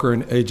 Walker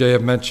and AJ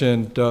have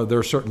mentioned, there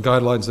are certain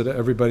guidelines that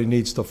everybody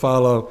needs to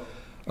follow.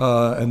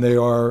 and they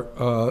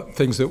are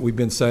things that we've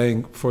been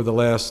saying for the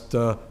last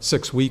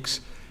 6 weeks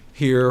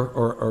here,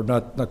 or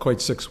not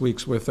quite 6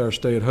 weeks with our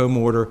stay-at-home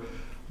order,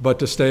 but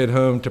to stay at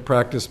home, to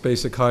practice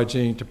basic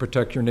hygiene, to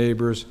protect your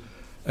neighbors,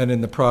 and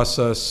in the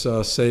process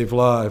save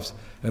lives,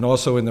 and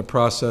also in the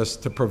process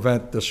to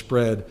prevent the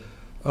spread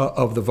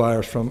of the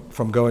virus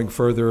from going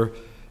further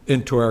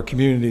into our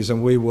communities.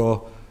 And we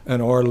will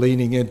and are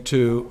leaning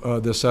into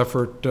this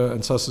effort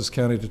in Sussex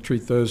County to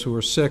treat those who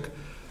are sick,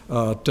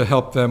 to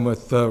help them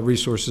with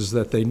resources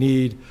that they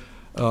need,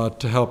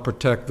 to help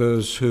protect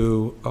those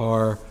who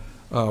are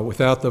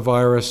without the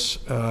virus,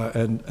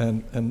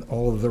 and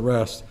all of the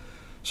rest.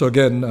 So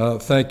again,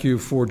 thank you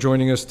for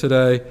joining us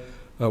today.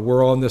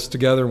 We're on this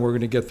together, and we're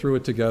going to get through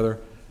it together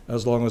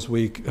as long as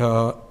we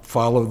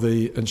follow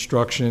the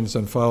instructions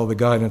and follow the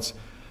guidance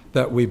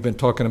that we've been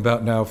talking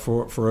about now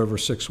for over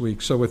 6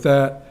 weeks. So with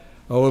that,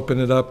 I'll open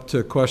it up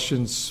to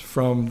questions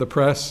from the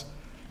press.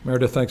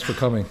 Meredith, thanks for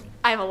coming.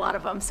 I have a lot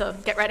of them, so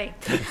get ready.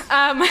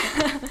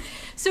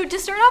 So to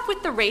start off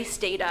with the race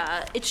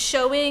data, it's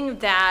showing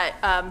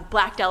that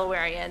Black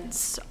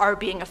Delawareans are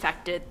being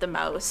affected the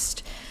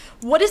most.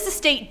 What is the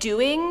state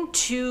doing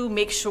to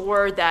make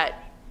sure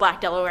that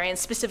Black Delawareans,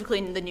 specifically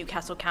in the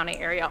Newcastle County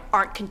area,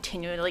 aren't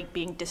continually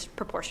being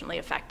disproportionately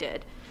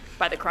affected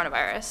by the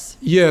coronavirus?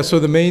 Yeah, so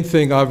the main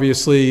thing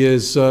obviously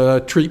is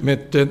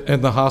treatment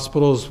in the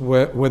hospitals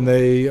when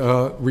they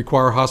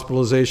require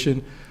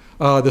hospitalization.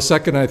 The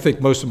second, I think,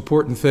 most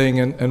important thing,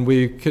 and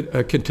we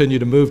continue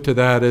to move to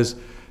that, is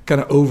kind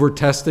of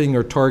over-testing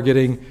or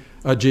targeting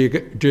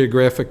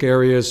geographic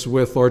areas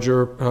with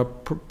larger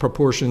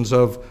proportions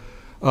of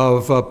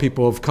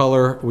people of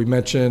color. We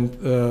mentioned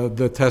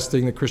the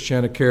testing that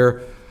Christiana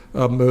Care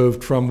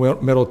moved from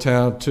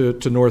Middletown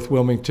to North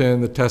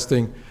Wilmington, the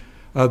testing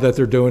that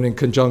they're doing in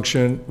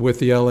conjunction with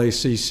the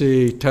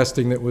LACC,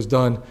 testing that was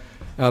done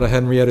out of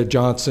Henrietta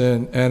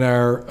Johnson, and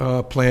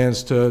our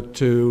plans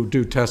to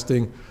do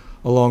testing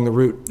along the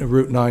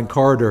Route 9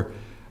 corridor.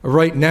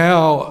 Right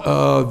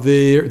now,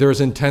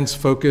 there's intense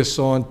focus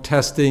on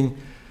testing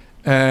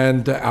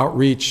and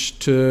outreach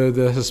to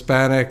the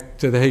Hispanic,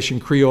 to the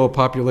Haitian Creole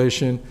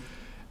population,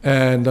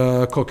 and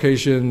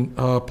Caucasian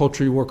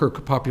poultry worker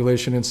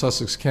population in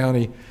Sussex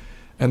County.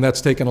 And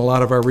that's taken a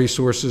lot of our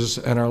resources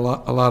and a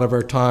lot of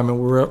our time, and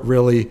we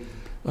really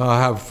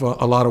have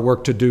a lot of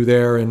work to do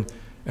there,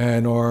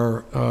 and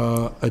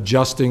are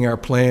adjusting our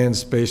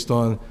plans based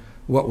on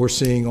what we're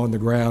seeing on the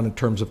ground in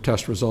terms of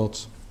test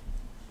results.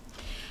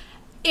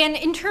 And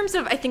in terms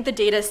of, I think the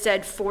data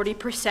said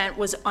 40%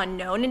 was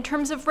unknown in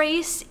terms of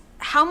race.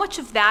 How much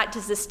of that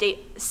does the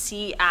state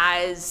see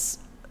as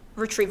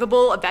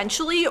retrievable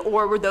eventually,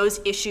 or were those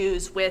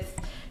issues with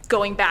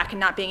going back and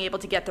not being able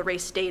to get the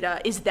race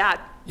data, is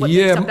that what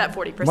makes up that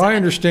 40%? My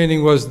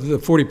understanding was the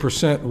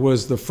 40%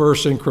 was the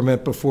first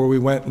increment before we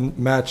went and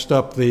matched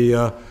up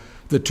the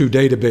two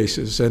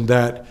databases, and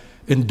that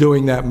in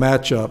doing that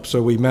matchup,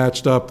 so we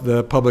matched up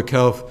the public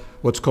health,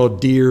 what's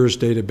called DEERS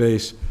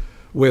database,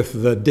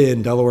 with the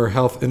DIN, Delaware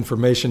Health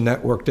Information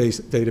Network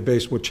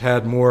database, which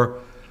had more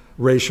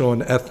racial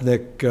and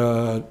ethnic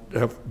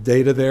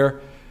data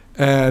there.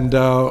 And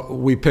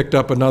we picked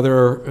up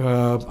another,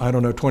 I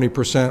don't know,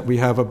 20%. We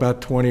have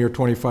about 20 or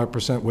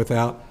 25%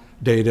 without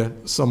data,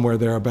 somewhere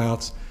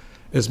thereabouts,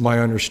 is my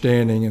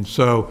understanding. And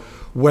so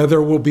whether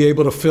we'll be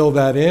able to fill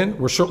that in,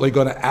 we're certainly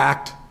going to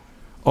act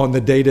on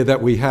the data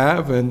that we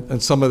have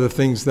and some of the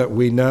things that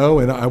we know.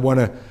 And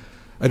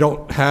I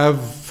don't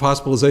have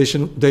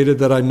hospitalization data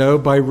that I know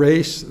by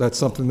race. That's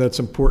something that's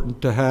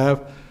important to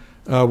have.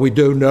 We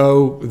do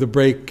know the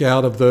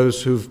breakout of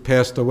those who've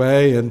passed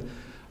away, and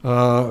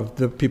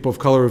the people of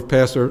color who've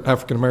passed, or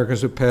African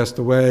Americans who've passed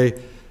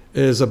away,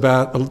 is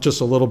about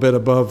just a little bit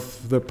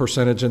above the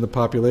percentage in the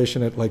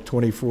population at like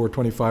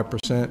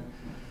 24-25%.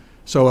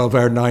 So of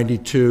our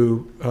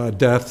 92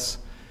 deaths.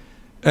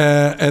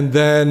 And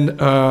then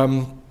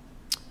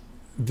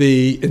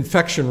the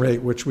infection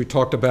rate, which we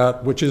talked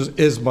about, which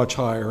is much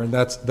higher, and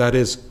that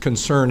is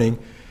concerning.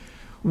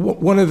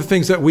 One of the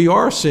things that we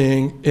are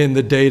seeing in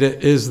the data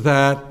is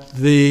that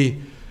the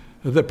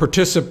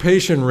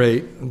participation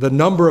rate, the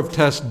number of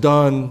tests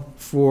done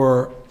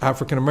for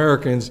African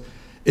Americans,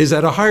 is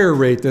at a higher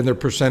rate than their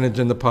percentage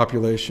in the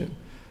population,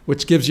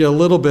 which gives you a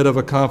little bit of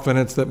a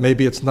confidence that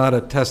maybe it's not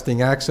a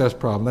testing access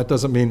problem. That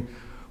doesn't mean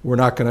we're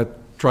not going to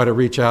try to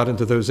reach out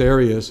into those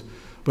areas,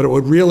 but it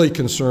would really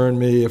concern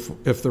me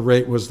if the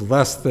rate was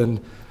less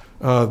than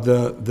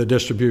the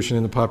distribution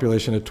in the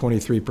population at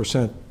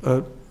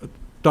 23%.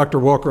 Dr.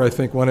 Walker, I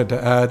think, wanted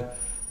to add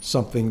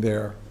something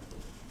there.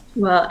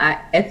 Well,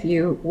 if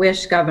you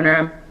wish,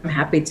 Governor, I'm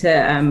happy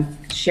to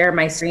share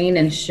my screen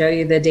and show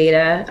you the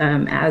data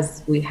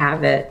as we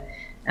have it,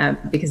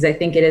 because I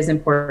think it is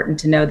important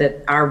to know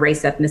that our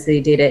race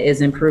ethnicity data is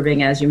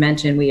improving. As you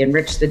mentioned, we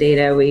enriched the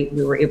data. We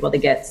were able to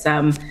get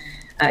some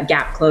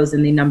gap close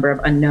in the number of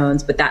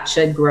unknowns, but that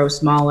should grow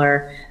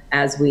smaller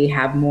as we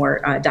have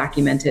more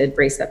documented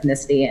race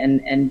ethnicity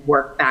and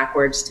work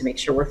backwards to make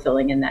sure we're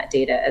filling in that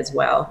data as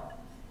well.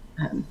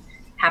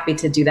 Happy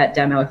to do that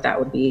demo if that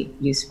would be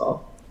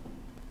useful.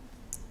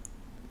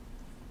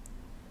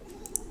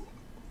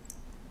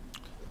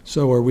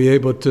 So are we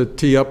able to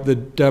tee up the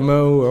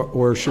demo,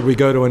 or should we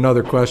go to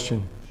another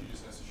question? She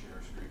just has to share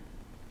her screen.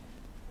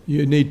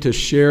 You need to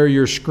share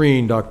your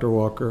screen, Dr.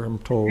 Walker, I'm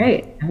told.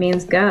 Great, that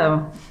means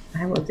go.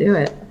 I will do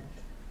it.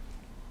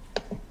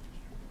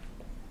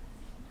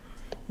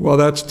 Well,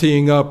 that's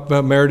teeing up.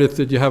 Meredith,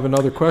 did you have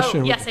another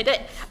question? Oh, yes, I did.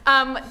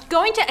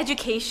 Going to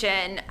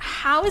education,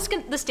 how is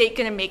the state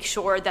going to make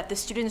sure that the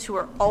students who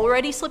are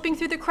already slipping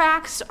through the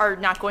cracks are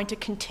not going to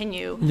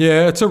continue?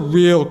 Yeah, it's a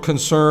real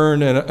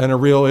concern and a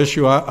real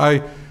issue.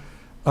 I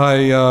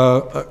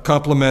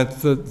compliment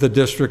the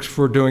districts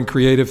for doing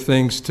creative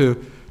things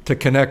to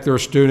connect their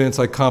students.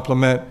 I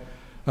compliment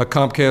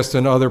Comcast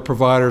and other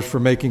providers for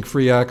making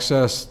free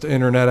access to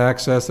internet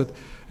access.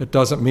 It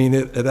doesn't mean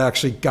it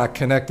actually got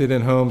connected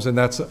in homes, and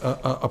that's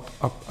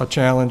a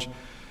challenge.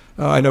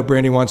 I know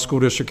Brandywine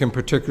School District in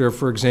particular,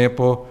 for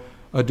example,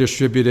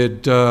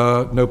 distributed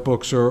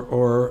notebooks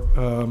or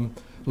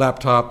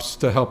laptops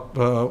to help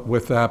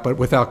with that, but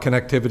without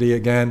connectivity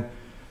again.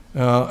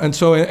 And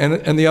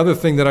the other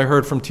thing that I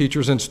heard from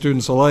teachers and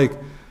students alike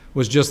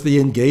was just the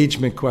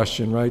engagement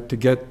question, right? To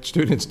get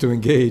students to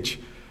engage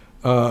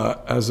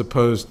as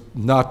opposed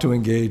not to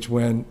engage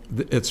when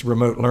it's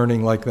remote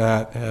learning like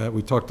that.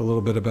 We talked a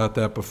little bit about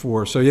that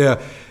before. So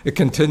yeah, it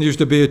continues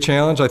to be a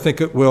challenge. I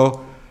think it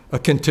will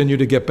continue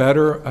to get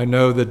better. I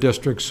know the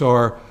districts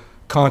are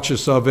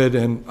conscious of it,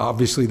 and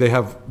obviously they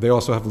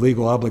also have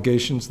legal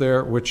obligations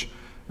there, which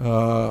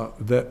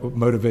that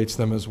motivates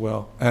them as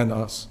well, and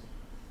us.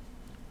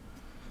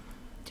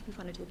 Do we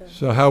want to do that?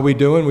 So how are we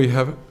doing?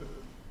 It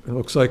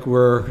looks like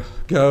we're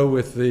go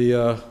with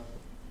the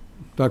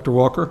Dr.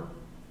 Walker.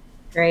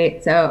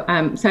 Great. So,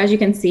 so as you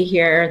can see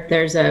here,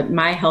 there's a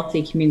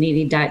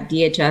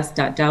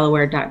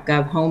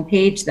myhealthycommunity.dhs.delaware.gov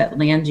homepage that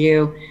lands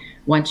you.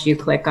 Once you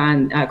click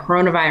on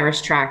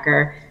coronavirus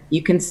tracker,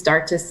 you can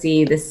start to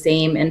see the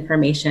same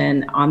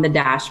information on the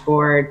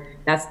dashboard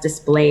that's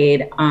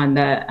displayed on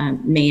the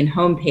main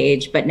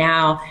homepage. But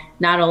now,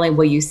 not only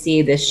will you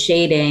see the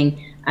shading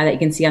that you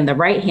can see on the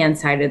right-hand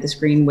side of the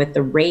screen with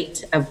the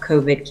rate of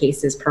COVID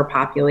cases per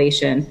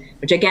population,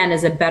 which again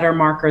is a better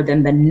marker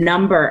than the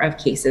number of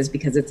cases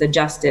because it's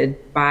adjusted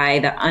by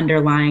the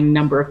underlying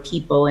number of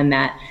people in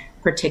that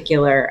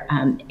particular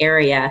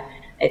area.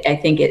 I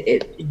think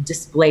it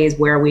displays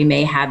where we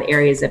may have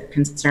areas of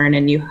concern,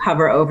 and you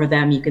hover over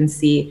them, you can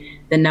see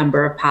the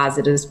number of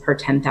positives per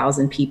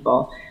 10,000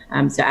 people.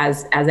 So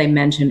as I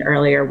mentioned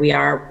earlier, we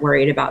are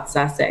worried about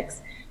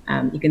Sussex.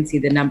 You can see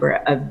the number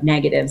of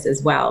negatives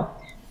as well.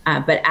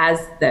 But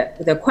as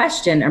the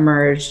question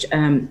emerged,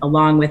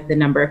 along with the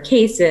number of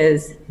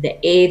cases, the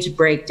age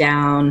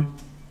breakdown,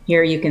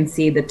 here you can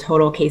see the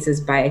total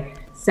cases by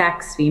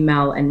sex,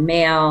 female and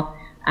male.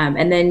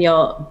 And then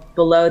you'll,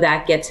 below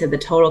that, get to the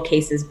total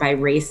cases by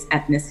race,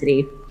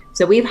 ethnicity.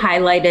 So we've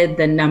highlighted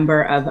the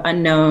number of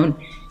unknown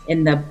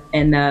in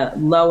the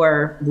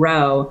lower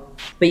row,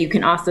 but you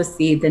can also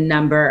see the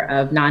number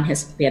of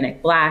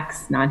non-Hispanic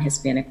Blacks,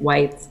 non-Hispanic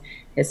whites,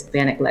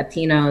 Hispanic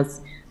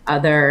Latinos,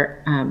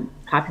 other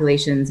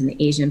populations in the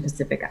Asian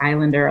Pacific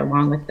Islander,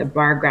 along with the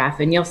bar graph.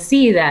 And you'll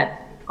see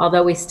that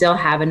although we still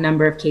have a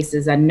number of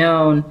cases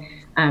unknown,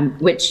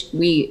 which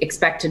we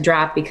expect to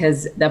drop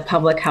because the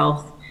public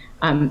health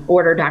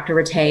order, Dr.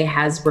 Rattay,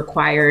 has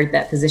required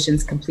that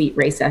physicians complete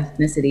race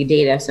ethnicity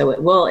data, so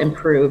it will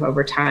improve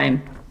over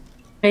time.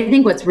 I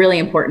think what's really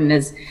important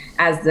is,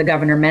 as the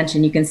governor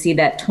mentioned, you can see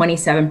that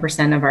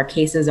 27% of our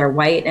cases are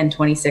white and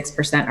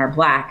 26% are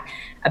Black.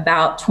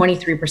 About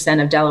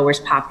 23% of Delaware's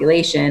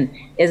population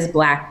is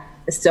Black.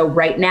 So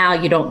right now,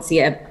 you don't see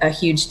a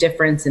huge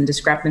difference in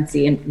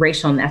discrepancy in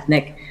racial and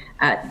ethnic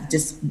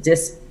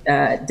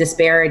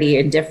disparity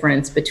and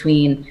difference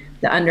between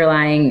the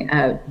underlying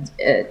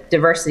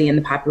diversity in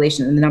the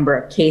population and the number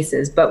of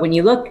cases. But when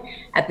you look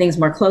at things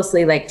more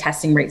closely, like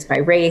testing rates by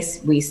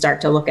race, we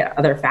start to look at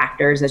other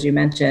factors, as you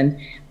mentioned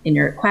in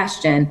your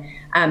question.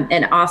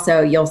 And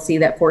also, you'll see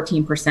that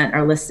 14%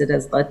 are listed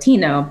as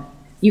Latino.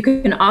 You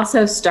can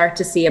also start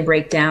to see a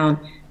breakdown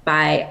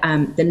by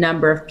the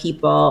number of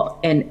people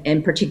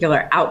in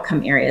particular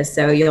outcome areas.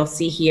 So you'll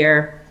see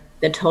here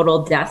the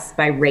total deaths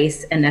by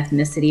race and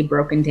ethnicity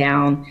broken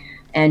down.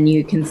 And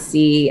you can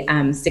see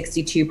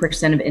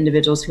 62% of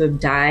individuals who have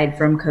died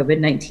from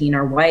COVID-19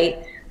 are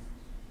white.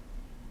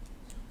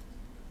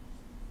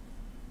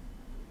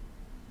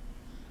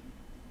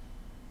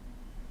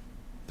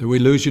 Did we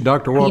lose you,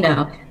 Dr. Walker? You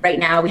know, right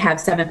now we have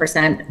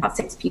 7%, about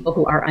 6 people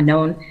who are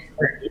unknown.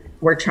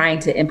 We're trying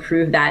to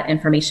improve that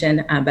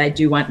information, but I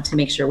do want to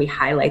make sure we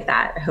highlight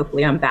that.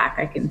 Hopefully I'm back.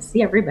 I can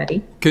see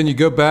everybody. Can you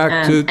go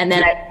back to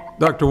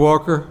Dr.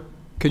 Walker?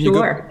 Can you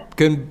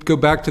go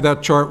back to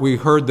that chart? We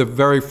heard the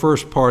very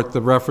first part,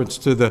 the reference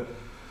to the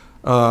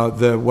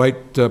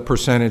white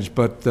percentage,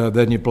 but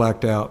then you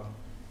blacked out.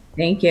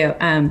 Thank you.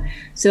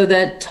 So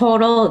the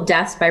total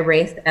deaths by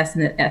race,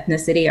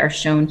 ethnicity are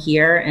shown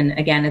here. And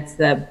again, it's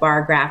the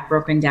bar graph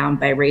broken down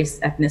by race,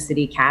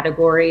 ethnicity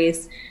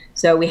categories.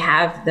 So we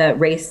have the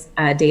race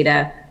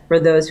data for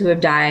those who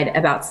have died.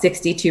 About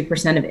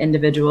 62% of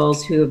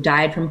individuals who have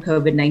died from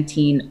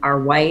COVID-19 are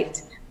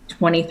white.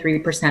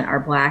 23% are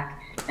Black,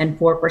 and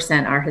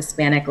 4% are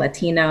Hispanic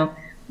Latino.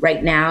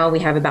 Right now, we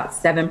have about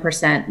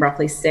 7%,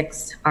 roughly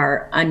 6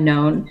 are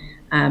unknown.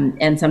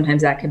 And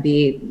sometimes that could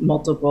be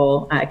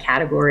multiple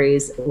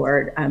categories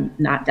or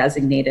not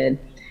designated.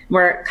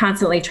 We're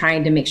constantly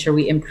trying to make sure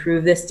we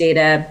improve this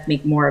data,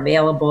 make more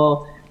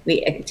available.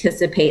 We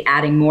anticipate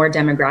adding more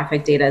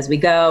demographic data as we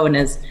go, and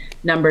as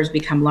numbers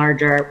become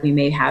larger, we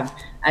may have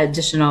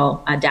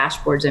additional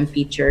dashboards and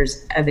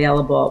features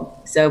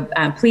available. So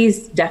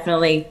please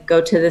definitely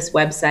go to this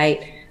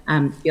website.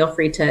 Feel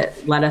free to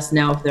let us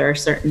know if there are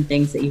certain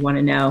things that you want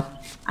to know.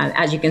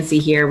 As you can see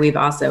here, we've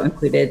also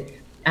included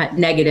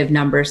negative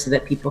numbers so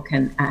that people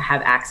can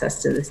have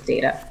access to this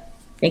data.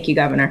 Thank you,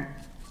 Governor.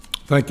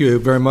 Thank you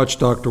very much,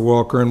 Dr.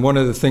 Walker. And one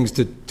of the things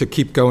to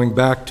keep going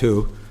back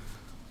to,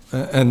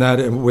 and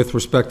that with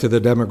respect to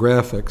the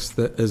demographics,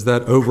 is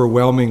that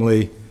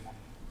overwhelmingly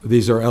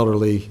these are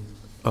elderly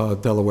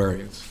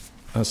Delawareans,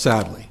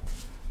 sadly.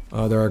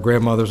 There are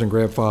grandmothers and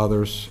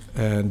grandfathers,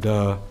 and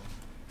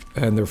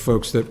they're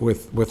folks that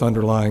with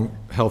underlying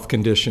health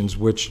conditions,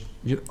 which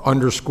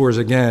underscores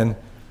again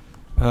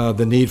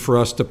the need for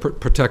us to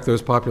protect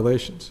those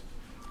populations,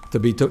 to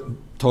be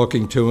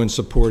talking to and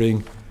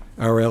supporting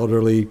our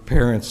elderly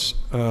parents,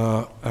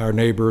 our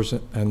neighbors,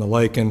 and the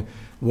like. And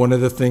one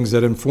of the things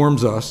that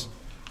informs us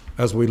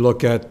as we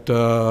look at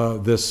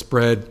this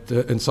spread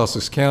in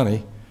Sussex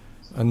County,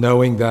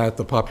 knowing that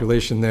the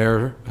population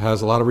there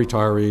has a lot of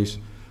retirees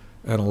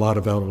and a lot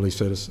of elderly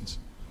citizens.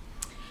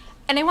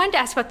 And I wanted to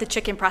ask about the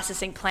chicken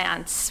processing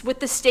plants. With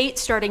the state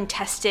starting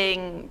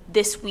testing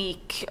this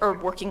week, or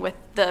working with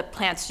the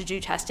plants to do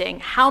testing,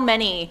 how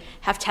many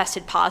have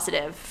tested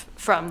positive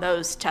from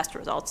those test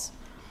results?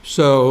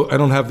 So I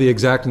don't have the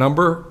exact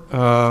number,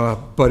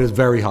 but it's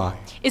very high.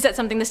 Is that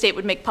something the state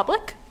would make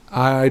public?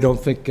 I don't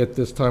think at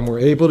this time we're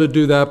able to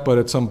do that, but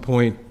at some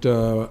point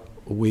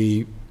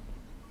we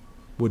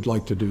would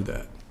like to do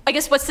that. I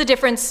guess what's the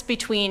difference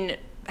between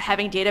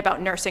having data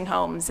about nursing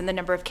homes and the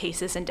number of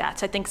cases and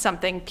deaths? I think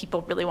something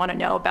people really want to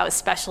know about,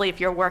 especially if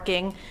you're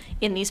working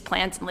in these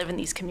plants and live in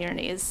these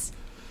communities.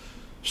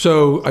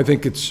 So I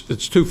think it's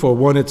twofold.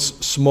 One, it's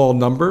small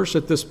numbers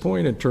at this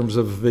point in terms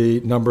of the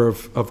number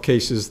of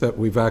cases that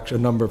we've actually,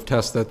 a number of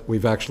tests that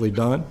we've actually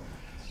done,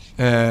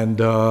 and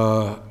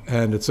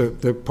it's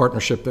the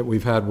partnership that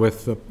we've had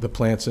with the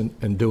plants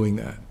in doing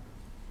that.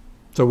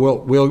 So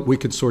we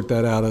could sort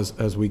that out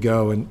as we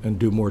go and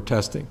do more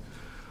testing.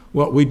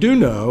 What we do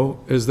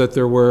know is that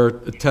there were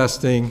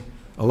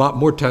a lot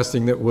more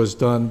testing that was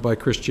done by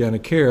Christiana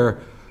Care,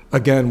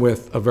 again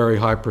with a very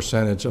high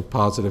percentage of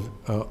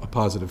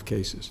positive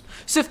cases.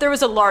 So if there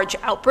was a large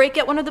outbreak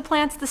at one of the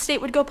plants, the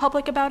state would go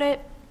public about it?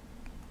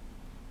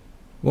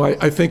 Well,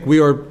 I think we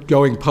are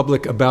going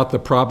public about the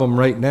problem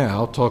right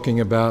now,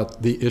 talking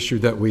about the issue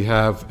that we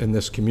have in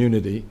this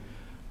community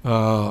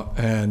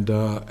and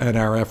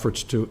our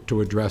efforts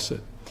to address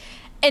it.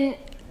 And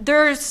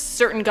there's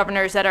certain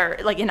governors that are,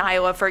 like in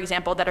Iowa, for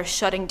example, that are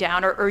shutting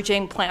down or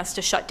urging plants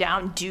to shut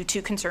down due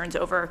to concerns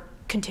over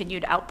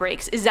continued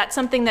outbreaks. Is that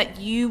something that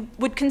you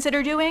would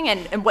consider doing,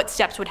 and what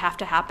steps would have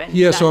to happen?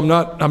 Yeah, so I'm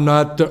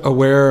not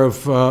aware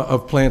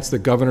of plants that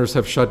governors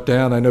have shut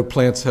down. I know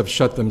plants have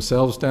shut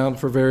themselves down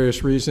for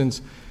various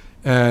reasons,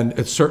 and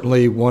it's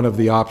certainly one of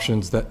the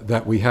options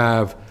that we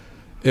have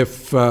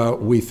if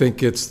we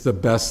think it's the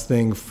best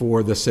thing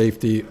for the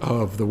safety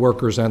of the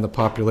workers and the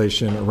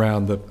population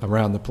around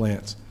the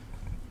plants.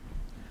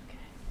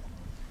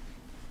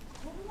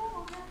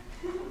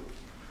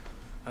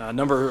 A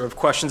number of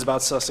questions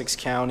about Sussex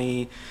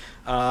County.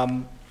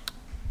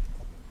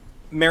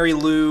 Mary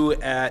Lou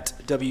at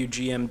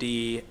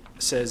WGMD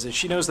says that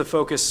she knows the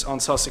focus on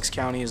Sussex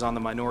County is on the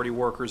minority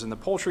workers in the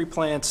poultry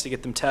plants to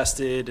get them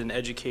tested and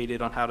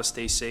educated on how to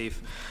stay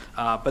safe.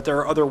 But there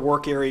are other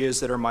work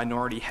areas that are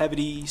minority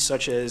heavy,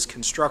 such as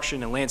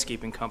construction and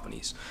landscaping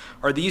companies.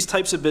 Are these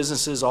types of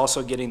businesses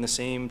also getting the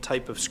same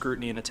type of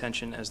scrutiny and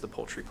attention as the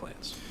poultry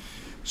plants?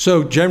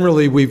 So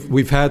generally,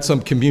 we've had some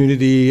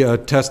community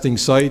testing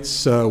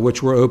sites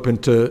which were open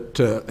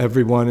to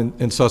everyone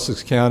in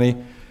Sussex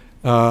County,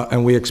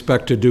 and we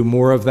expect to do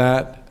more of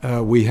that.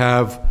 We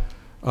have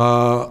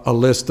a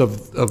list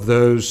of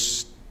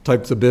those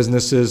types of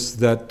businesses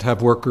that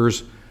have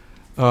workers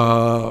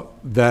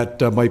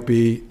that might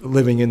be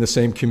living in the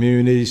same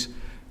communities,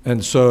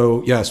 and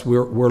so yes,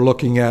 we're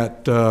looking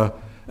at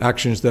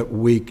actions that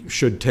we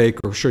should take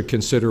or should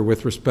consider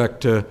with respect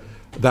to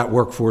that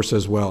workforce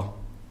as well.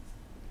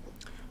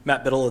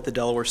 Matt Biddle at the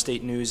Delaware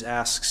State News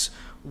asks,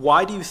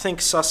 why do you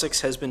think Sussex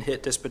has been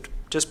hit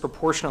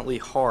disproportionately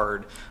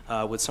hard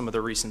with some of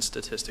the recent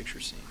statistics you're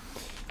seeing?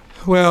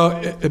 Well,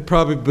 it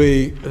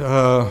probably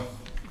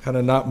kind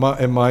of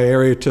not in my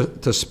area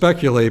to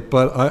speculate,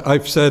 but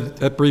I've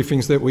said at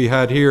briefings that we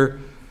had here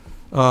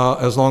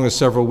as long as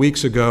several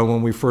weeks ago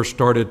when we first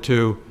started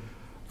to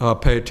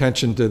pay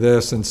attention to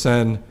this and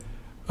send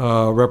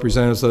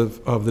representatives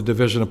of the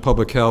Division of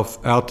Public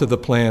Health out to the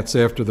plants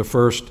after the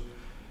first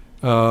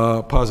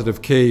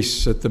positive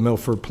case at the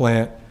Milford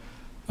plant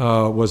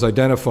was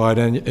identified.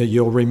 And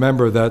you'll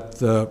remember that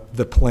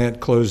the plant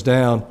closed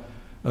down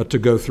to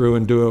go through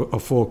and do a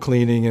full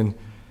cleaning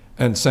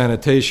and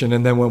sanitation.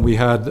 And then when we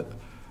had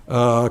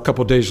a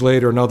couple days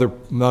later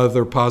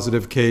another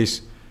positive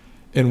case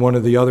in one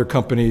of the other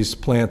company's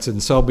plants in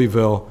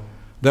Selbyville,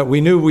 that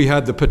we knew we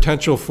had the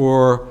potential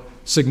for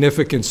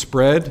significant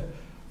spread,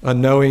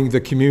 knowing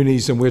the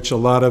communities in which a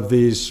lot of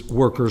these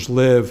workers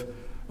live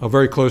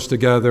very close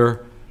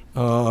together,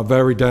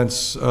 very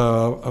dense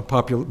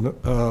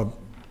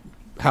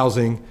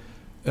housing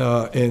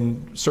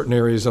in certain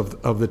areas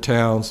of the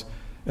towns.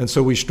 And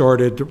so we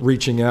started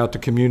reaching out to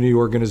community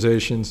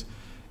organizations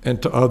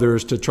and to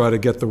others to try to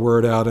get the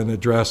word out and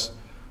address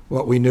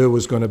what we knew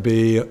was going to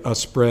be a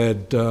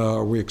spread,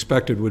 or we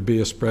expected would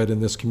be a spread in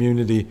this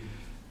community,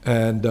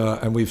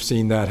 and we've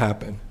seen that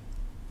happen.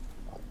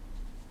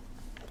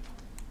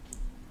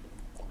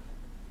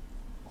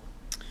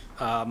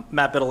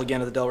 Matt Biddle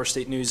again of the Delaware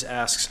State News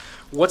asks,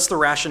 what's the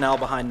rationale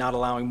behind not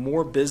allowing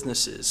more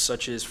businesses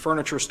such as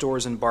furniture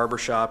stores and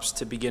barbershops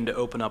to begin to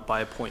open up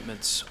by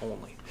appointments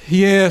only?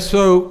 Yeah,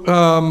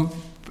 so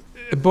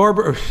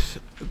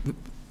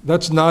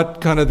that's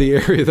not kind of the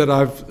area that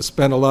I've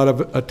spent a lot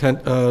of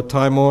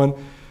time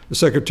on. The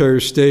Secretary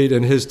of State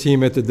and his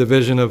team at the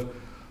Division of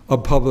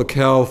Public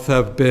Health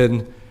have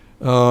been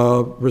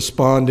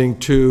responding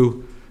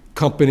to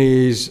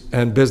companies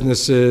and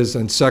businesses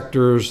and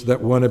sectors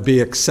that want to be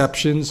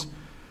exceptions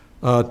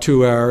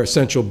to our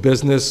essential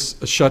business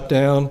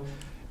shutdown.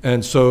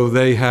 And so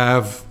they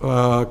have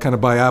kind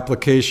of by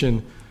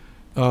application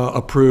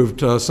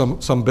approved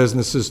some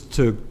businesses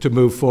to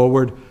move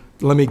forward.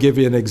 Let me give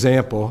you an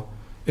example,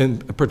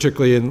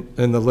 particularly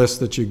in the list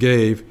that you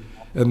gave,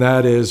 and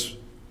that is,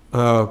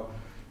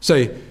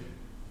 say,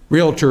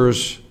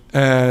 realtors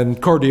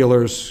and car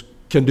dealers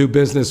can do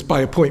business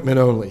by appointment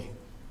only.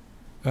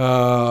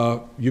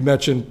 You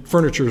mentioned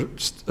furniture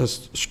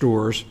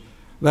stores.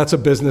 That's a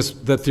business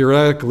that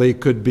theoretically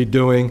could be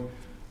doing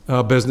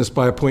business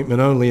by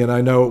appointment only, and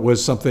I know it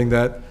was something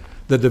that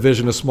the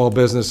Division of Small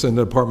Business and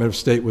the Department of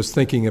State was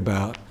thinking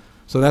about.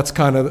 So that's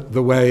kind of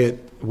the way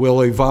it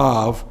will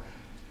evolve.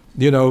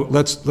 You know,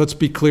 let's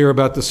be clear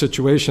about the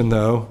situation,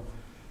 though.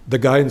 The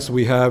guidance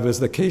we have is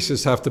that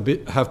cases have to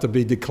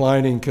be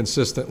declining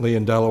consistently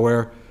in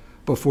Delaware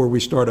before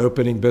we start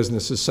opening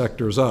businesses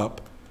sectors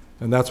up.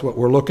 And that's what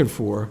we're looking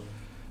for.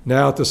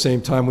 Now, at the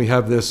same time, we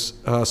have this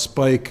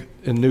spike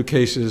in new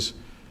cases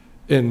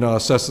in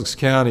Sussex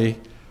County,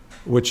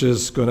 which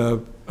is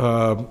going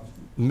to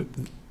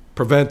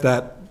prevent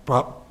that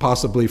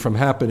possibly from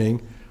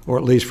happening, or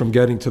at least from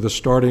getting to the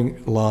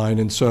starting line.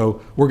 And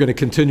so we're going to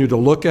continue to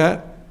look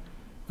at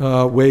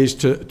ways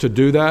to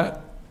do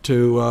that,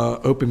 to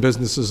open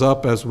businesses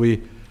up as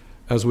we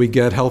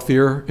get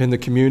healthier in the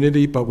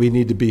community, but we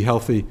need to be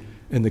healthy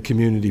in the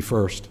community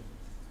first.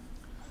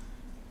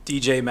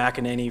 DJ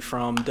McEnany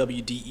from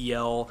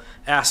WDEL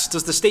asks,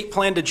 does the state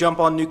plan to jump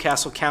on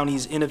Newcastle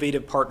County's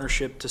innovative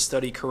partnership to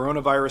study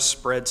coronavirus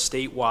spread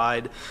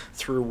statewide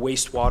through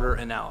wastewater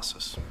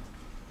analysis?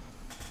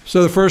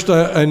 So the first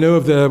I knew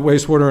of the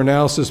wastewater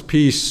analysis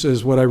piece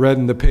is what I read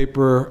in the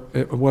paper.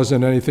 It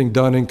wasn't anything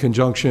done in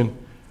conjunction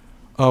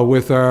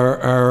with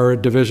our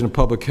Division of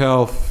Public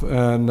Health,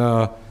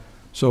 and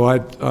so I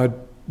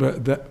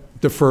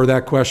defer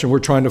that question. We're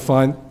trying to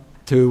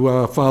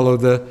follow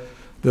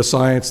the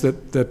science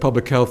that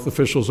public health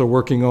officials are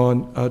working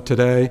on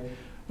today,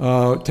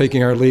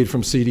 taking our lead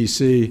from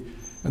CDC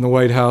and the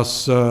White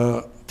House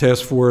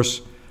task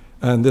force.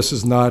 And this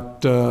is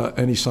not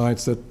any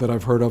science that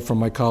I've heard of from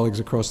my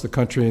colleagues across the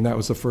country, and that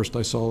was the first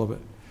I saw of it.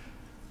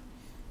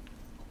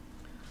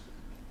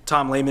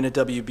 Tom Lehman at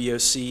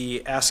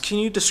WBOC asks, can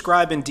you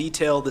describe in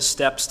detail the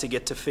steps to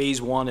get to phase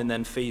 1 and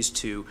then phase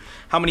 2?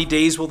 How many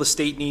days will the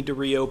state need to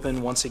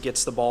reopen once it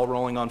gets the ball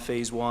rolling on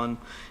phase 1?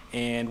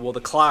 And will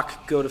the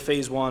clock go to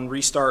phase 1,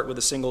 restart with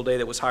a single day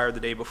that was higher the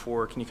day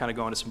before? Can you kind of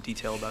go into some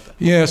detail about that?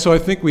 Yeah, so I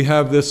think we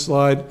have this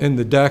slide in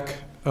the deck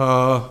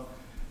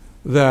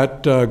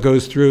that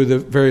goes through the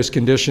various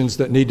conditions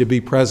that need to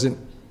be present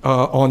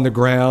on the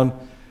ground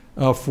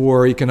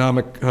for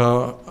economic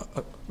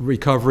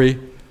recovery.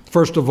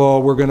 First of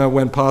all, we're going to,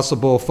 when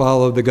possible,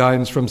 follow the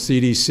guidance from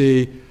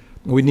CDC.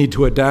 We need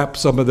to adapt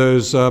some of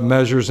those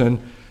measures and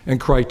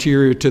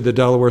criteria to the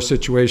Delaware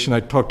situation.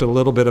 I talked a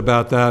little bit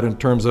about that in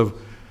terms of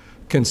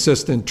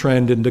consistent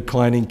trend in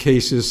declining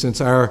cases. Since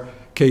our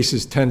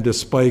cases tend to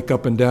spike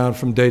up and down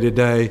from day to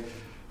day,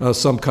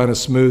 some kind of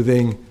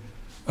smoothing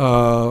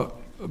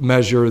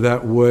measure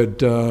that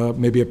would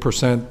maybe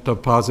 1%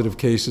 of positive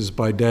cases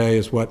by day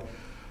is what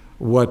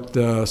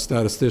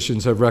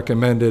statisticians have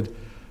recommended.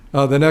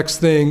 The next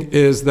thing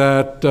is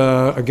that,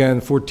 again,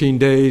 14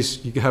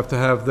 days, you have to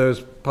have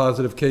those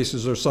positive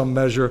cases or some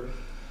measure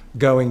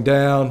going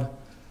down.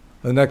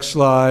 The next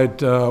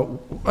slide,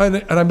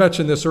 and I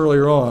mentioned this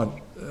earlier on,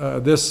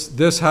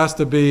 this has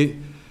to be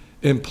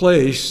in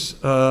place,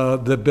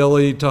 the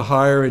ability to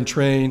hire and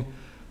train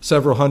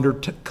several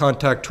hundred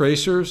contact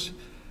tracers,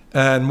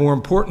 and more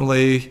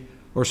importantly,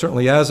 or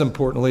certainly as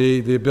importantly,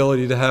 the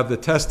ability to have the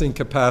testing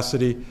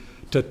capacity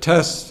to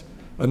test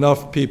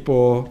enough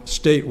people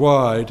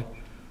statewide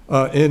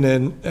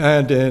in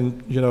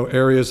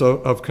areas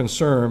of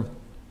concern,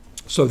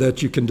 so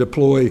that you can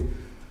deploy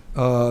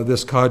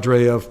this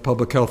cadre of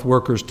public health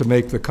workers to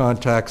make the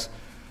contacts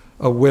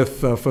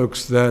with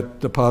folks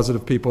that the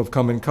positive people have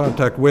come in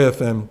contact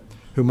with and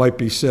who might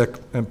be sick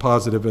and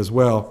positive as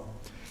well.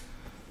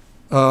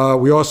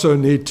 We also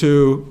need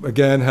to,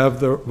 again, have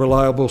the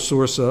reliable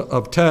source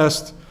of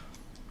test,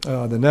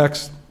 the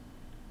next.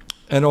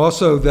 And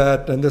also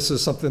that, and this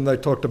is something that I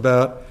talked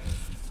about,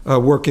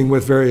 working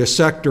with various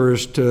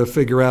sectors to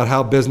figure out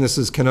how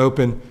businesses can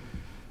open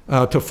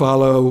to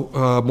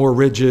follow more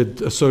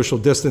rigid social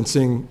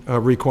distancing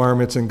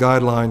requirements and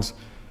guidelines.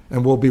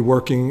 And we'll be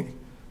working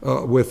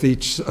with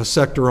each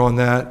sector on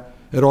that.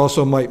 It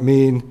also might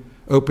mean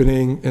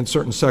opening in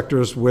certain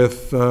sectors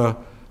with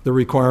the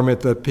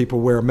requirement that people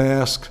wear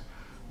masks,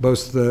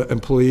 both the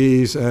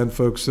employees and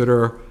folks that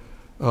are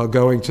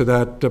going to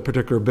that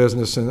particular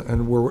business,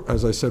 and we're,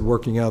 as I said,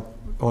 working out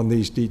on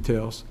these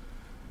details.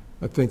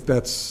 I think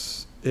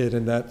that's it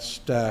in that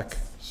stack.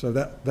 So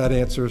that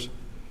answers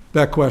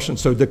that question.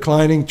 So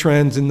declining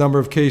trends in number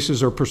of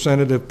cases or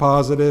percentage of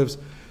positives,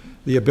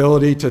 the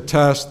ability to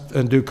test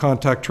and do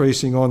contact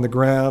tracing on the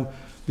ground,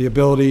 the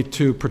ability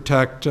to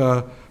protect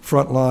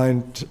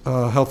frontline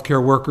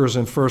healthcare workers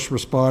and first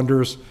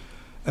responders,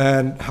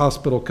 and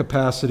hospital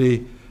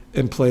capacity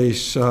in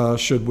place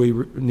should we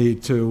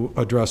need to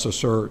address a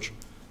surge.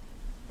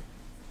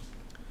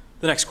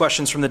 The next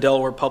question is from the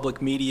Delaware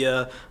Public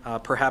Media,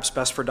 perhaps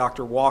best for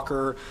Dr.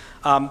 Walker.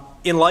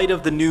 In light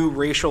of the new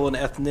racial and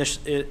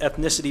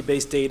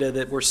ethnicity-based data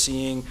that we're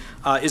seeing,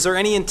 is there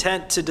any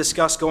intent to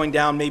discuss going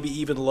down maybe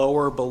even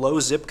lower below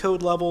zip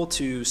code level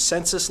to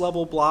census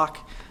level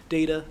block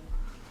data?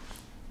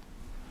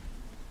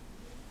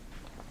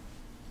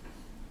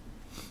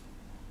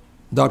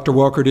 Dr.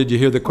 Walker, did you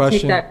hear the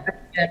question? I'll take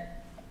that question.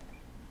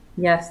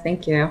 Yes,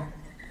 thank you.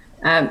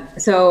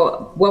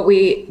 So what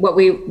we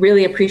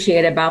really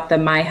appreciate about the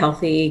My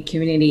Healthy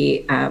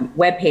Community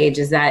webpage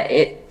is that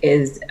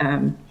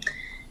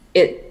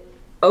it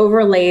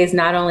overlays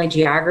not only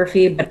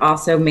geography, but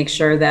also make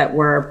sure that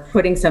we're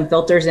putting some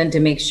filters in to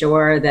make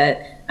sure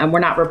that we're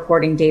not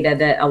reporting data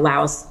that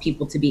allows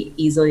people to be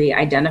easily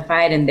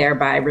identified, and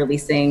thereby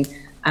releasing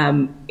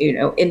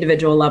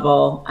individual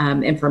level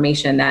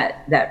information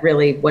that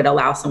really would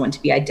allow someone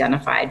to be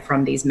identified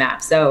from these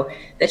maps. So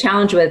the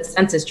challenge with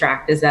census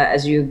tract is that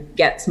as you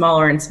get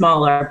smaller and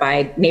smaller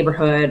by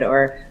neighborhood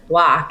or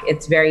block,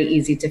 it's very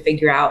easy to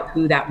figure out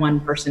who that one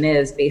person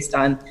is based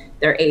on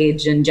their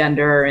age and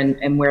gender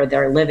and where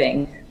they're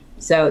living.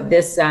 So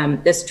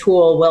this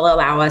tool will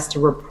allow us to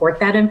report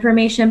that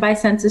information by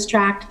census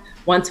tract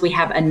once we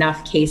have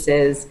enough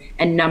cases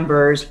and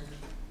numbers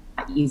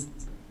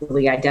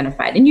easily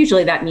identified. And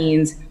usually that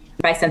means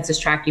by census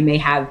tract, you may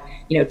have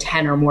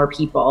 10 or more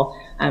people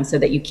so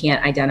that you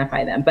can't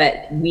identify them.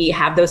 But we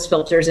have those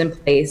filters in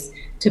place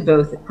to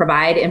both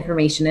provide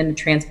information in a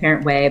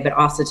transparent way, but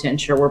also to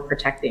ensure we're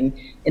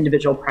protecting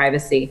individual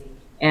privacy.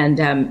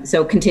 And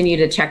so continue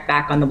to check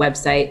back on the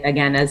website.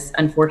 Again, as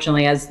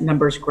unfortunately, as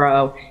numbers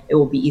grow, it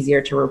will be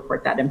easier to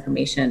report that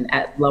information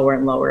at lower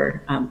and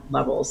lower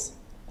levels.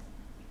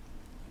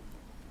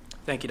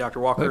 Thank you, Dr.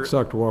 Walker. Thanks,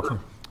 Dr. Walker.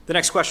 The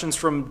next question is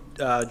from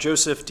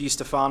Joseph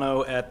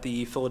DiStefano at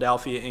the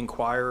Philadelphia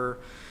Inquirer.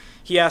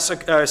 He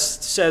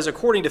says,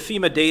 according to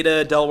FEMA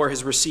data, Delaware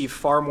has received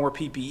far more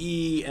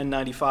PPE,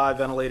 N95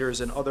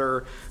 ventilators, and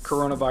other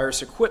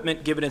coronavirus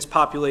equipment given its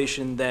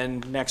population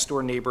than next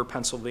door neighbor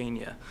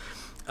Pennsylvania.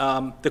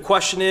 The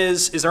question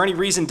is there any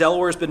reason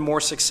Delaware has been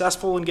more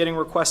successful in getting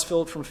requests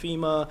filled from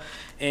FEMA?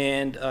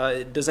 And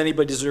does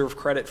anybody deserve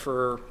credit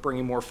for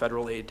bringing more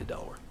federal aid to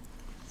Delaware?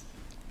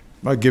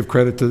 I give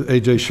credit to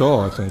A.J.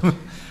 Schall, I think.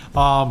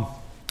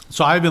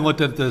 So I haven't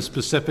looked at the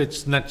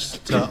specifics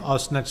next to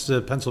us, next to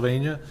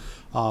Pennsylvania.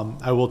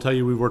 I will tell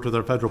you we worked with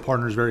our federal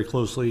partners very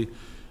closely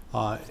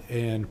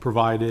and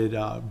provided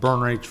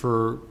burn rates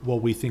for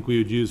what we think we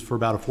would use for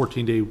about a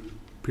 14-day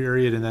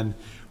period, and then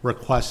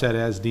request that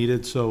as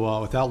needed.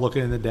 So without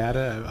looking at the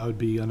data, I would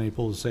be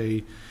unable to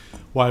say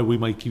why we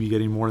might be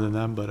getting more than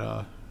them.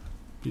 But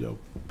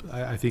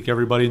I think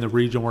everybody in the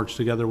region works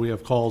together. We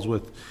have calls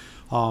with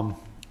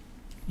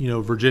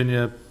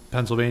Virginia,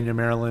 Pennsylvania,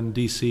 Maryland,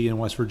 DC, and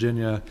West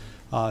Virginia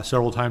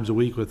several times a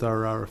week with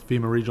our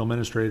FEMA regional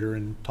administrator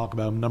and talk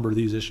about a number of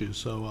these issues.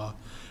 So I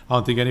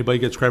don't think anybody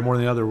gets credit more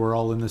than the other. We're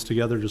all in this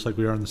together just like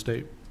we are in the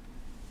state.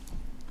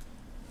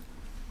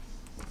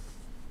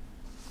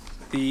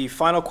 The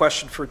final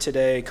question for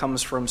today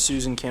comes from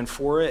Susan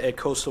Canfora at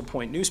Coastal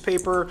Point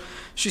Newspaper.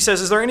 She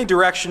says, is there any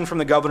direction from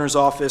the governor's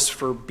office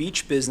for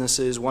beach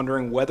businesses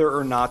wondering whether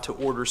or not to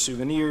order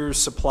souvenirs,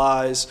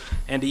 supplies,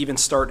 and to even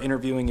start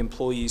interviewing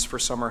employees for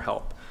summer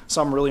help?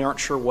 Some really aren't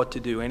sure what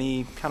to do.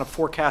 Any kind of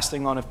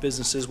forecasting on if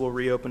businesses will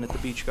reopen at the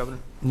beach, Governor?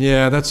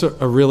 Yeah, that's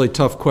a really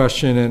tough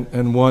question,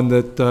 and one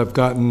that I've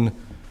gotten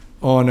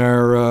on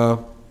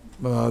our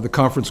the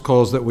conference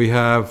calls that we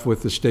have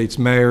with the state's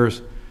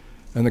mayors,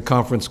 and the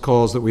conference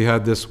calls that we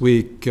had this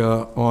week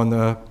on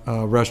the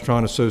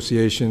Restaurant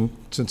Association,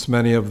 since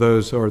many of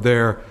those are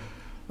there.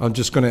 I'm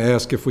just going to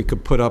ask if we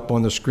could put up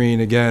on the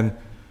screen again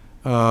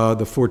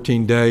the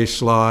 14-day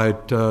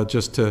slide,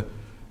 just to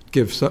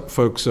give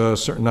folks a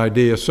certain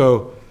idea.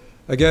 So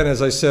again,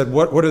 as I said,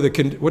 what do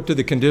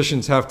the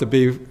conditions have to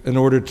be in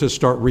order to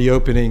start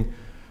reopening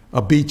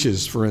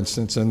beaches, for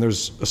instance? And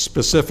there's a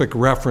specific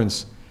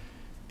reference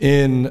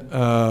in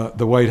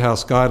the White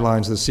House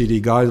guidelines, the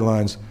CD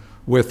guidelines,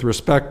 with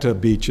respect to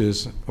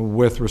beaches,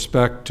 with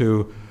respect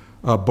to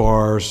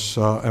bars,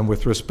 and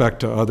with respect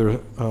to other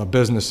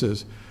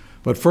businesses.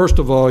 But first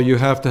of all, you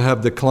have to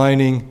have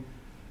declining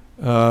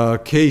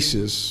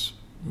cases.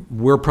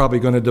 We're probably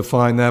going to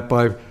define that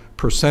by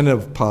percent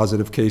of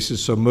positive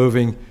cases, so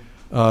moving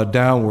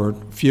downward,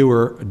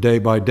 fewer day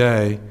by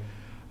day,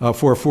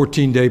 for a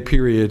 14-day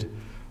period.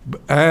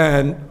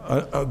 And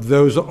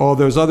all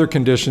those other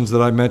conditions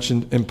that I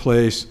mentioned in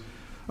place,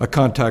 a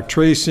contact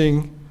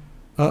tracing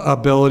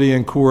ability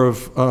and core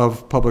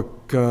of public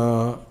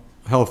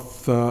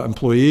health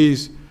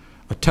employees,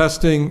 a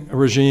testing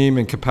regime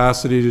and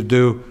capacity to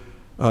do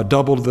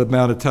double the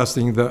amount of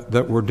testing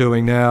that we're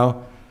doing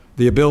now,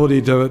 the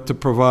ability to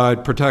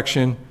provide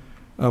protection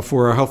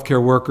for our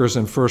healthcare workers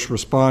and first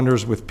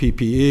responders with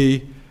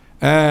PPE,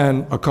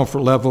 and a comfort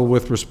level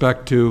with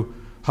respect to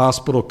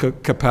hospital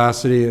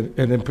capacity,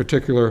 and in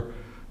particular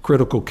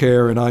critical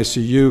care and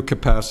ICU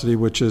capacity,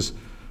 which is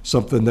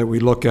something that we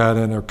look at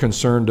and are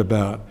concerned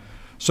about.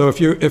 So if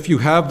you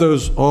have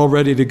those all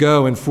ready to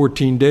go in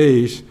 14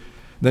 days,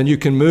 then you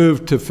can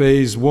move to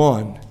phase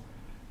one.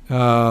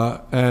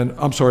 And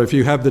I'm sorry, if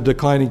you have the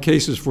declining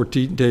cases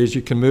 14 days,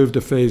 you can move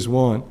to phase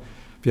one.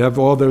 If you have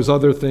all those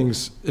other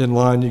things in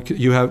line,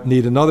 you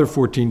need another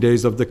 14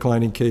 days of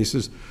declining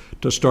cases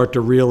to start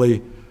to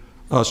really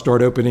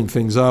start opening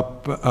things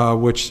up,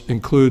 which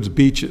includes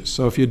beaches.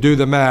 So if you do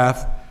the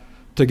math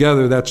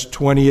together, that's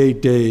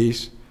 28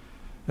 days.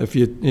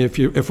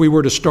 If we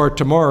were to start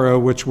tomorrow,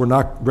 which we're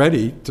not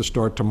ready to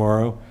start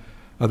tomorrow,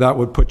 that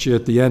would put you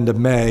at the end of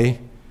May.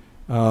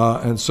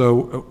 And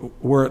so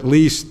we're at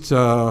least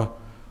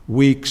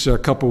weeks, a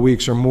couple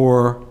weeks or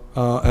more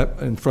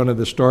in front of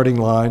the starting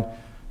line.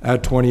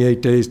 Add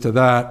 28 days to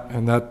that,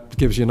 and that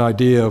gives you an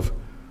idea of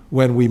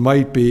when we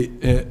might be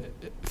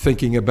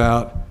thinking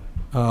about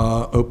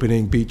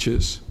opening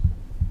beaches,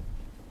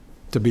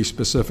 to be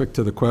specific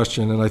to the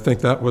question. And I think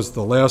that was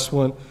the last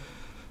one,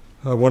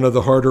 one of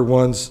the harder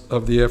ones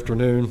of the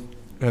afternoon,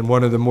 and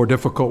one of the more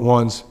difficult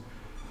ones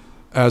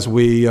as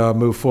we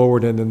move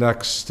forward in the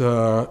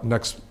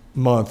next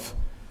month.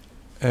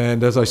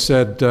 And as I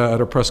said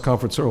at a press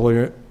conference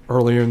earlier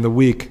in the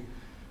week,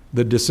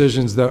 the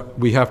decisions that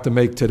we have to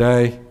make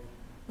today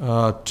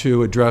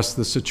to address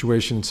the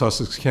situation in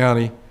Sussex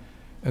County,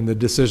 and the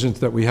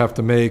decisions that we have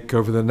to make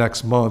over the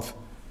next month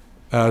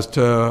as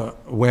to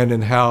when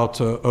and how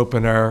to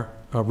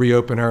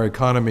reopen our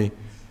economy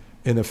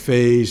in a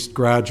phased,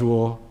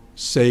 gradual,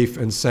 safe,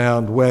 and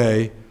sound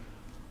way,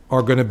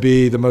 are going to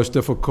be the most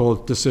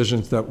difficult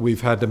decisions that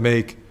we've had to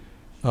make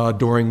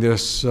during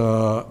this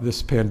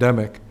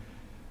pandemic.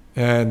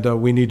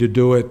 And we need to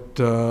do it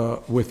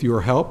with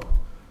your help.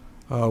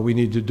 We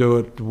need to do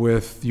it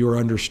with your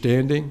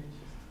understanding.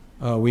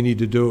 We need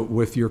to do it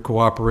with your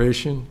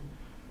cooperation,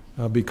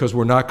 because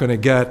we're not going to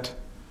get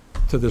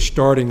to the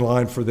starting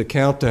line for the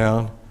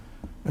countdown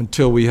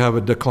until we have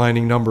a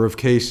declining number of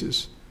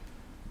cases.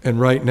 And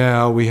right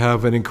now we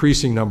have an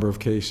increasing number of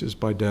cases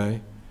by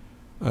day,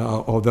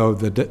 although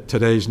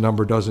today's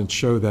number doesn't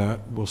show that.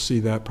 We'll see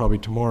that probably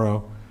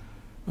tomorrow.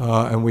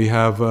 And we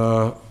have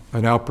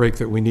an outbreak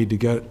that we need to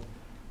get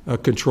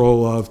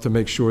control of to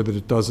make sure that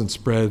it doesn't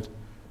spread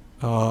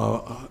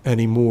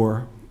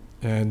anymore.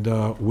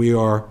 And we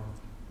are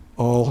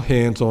all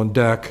hands on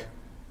deck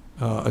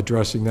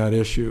addressing that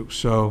issue.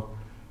 So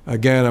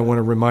again, I want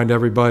to remind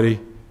everybody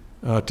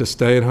to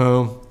stay at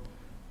home,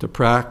 to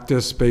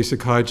practice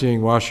basic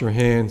hygiene, wash your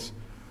hands,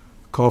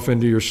 cough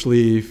into your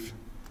sleeve,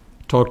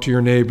 talk to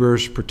your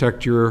neighbors,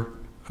 protect your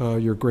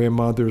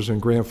grandmothers and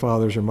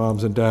grandfathers, your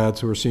moms and dads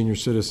who are senior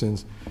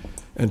citizens,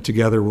 and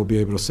together we'll be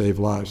able to save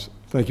lives.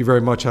 Thank you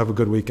very much. Have a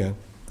good weekend.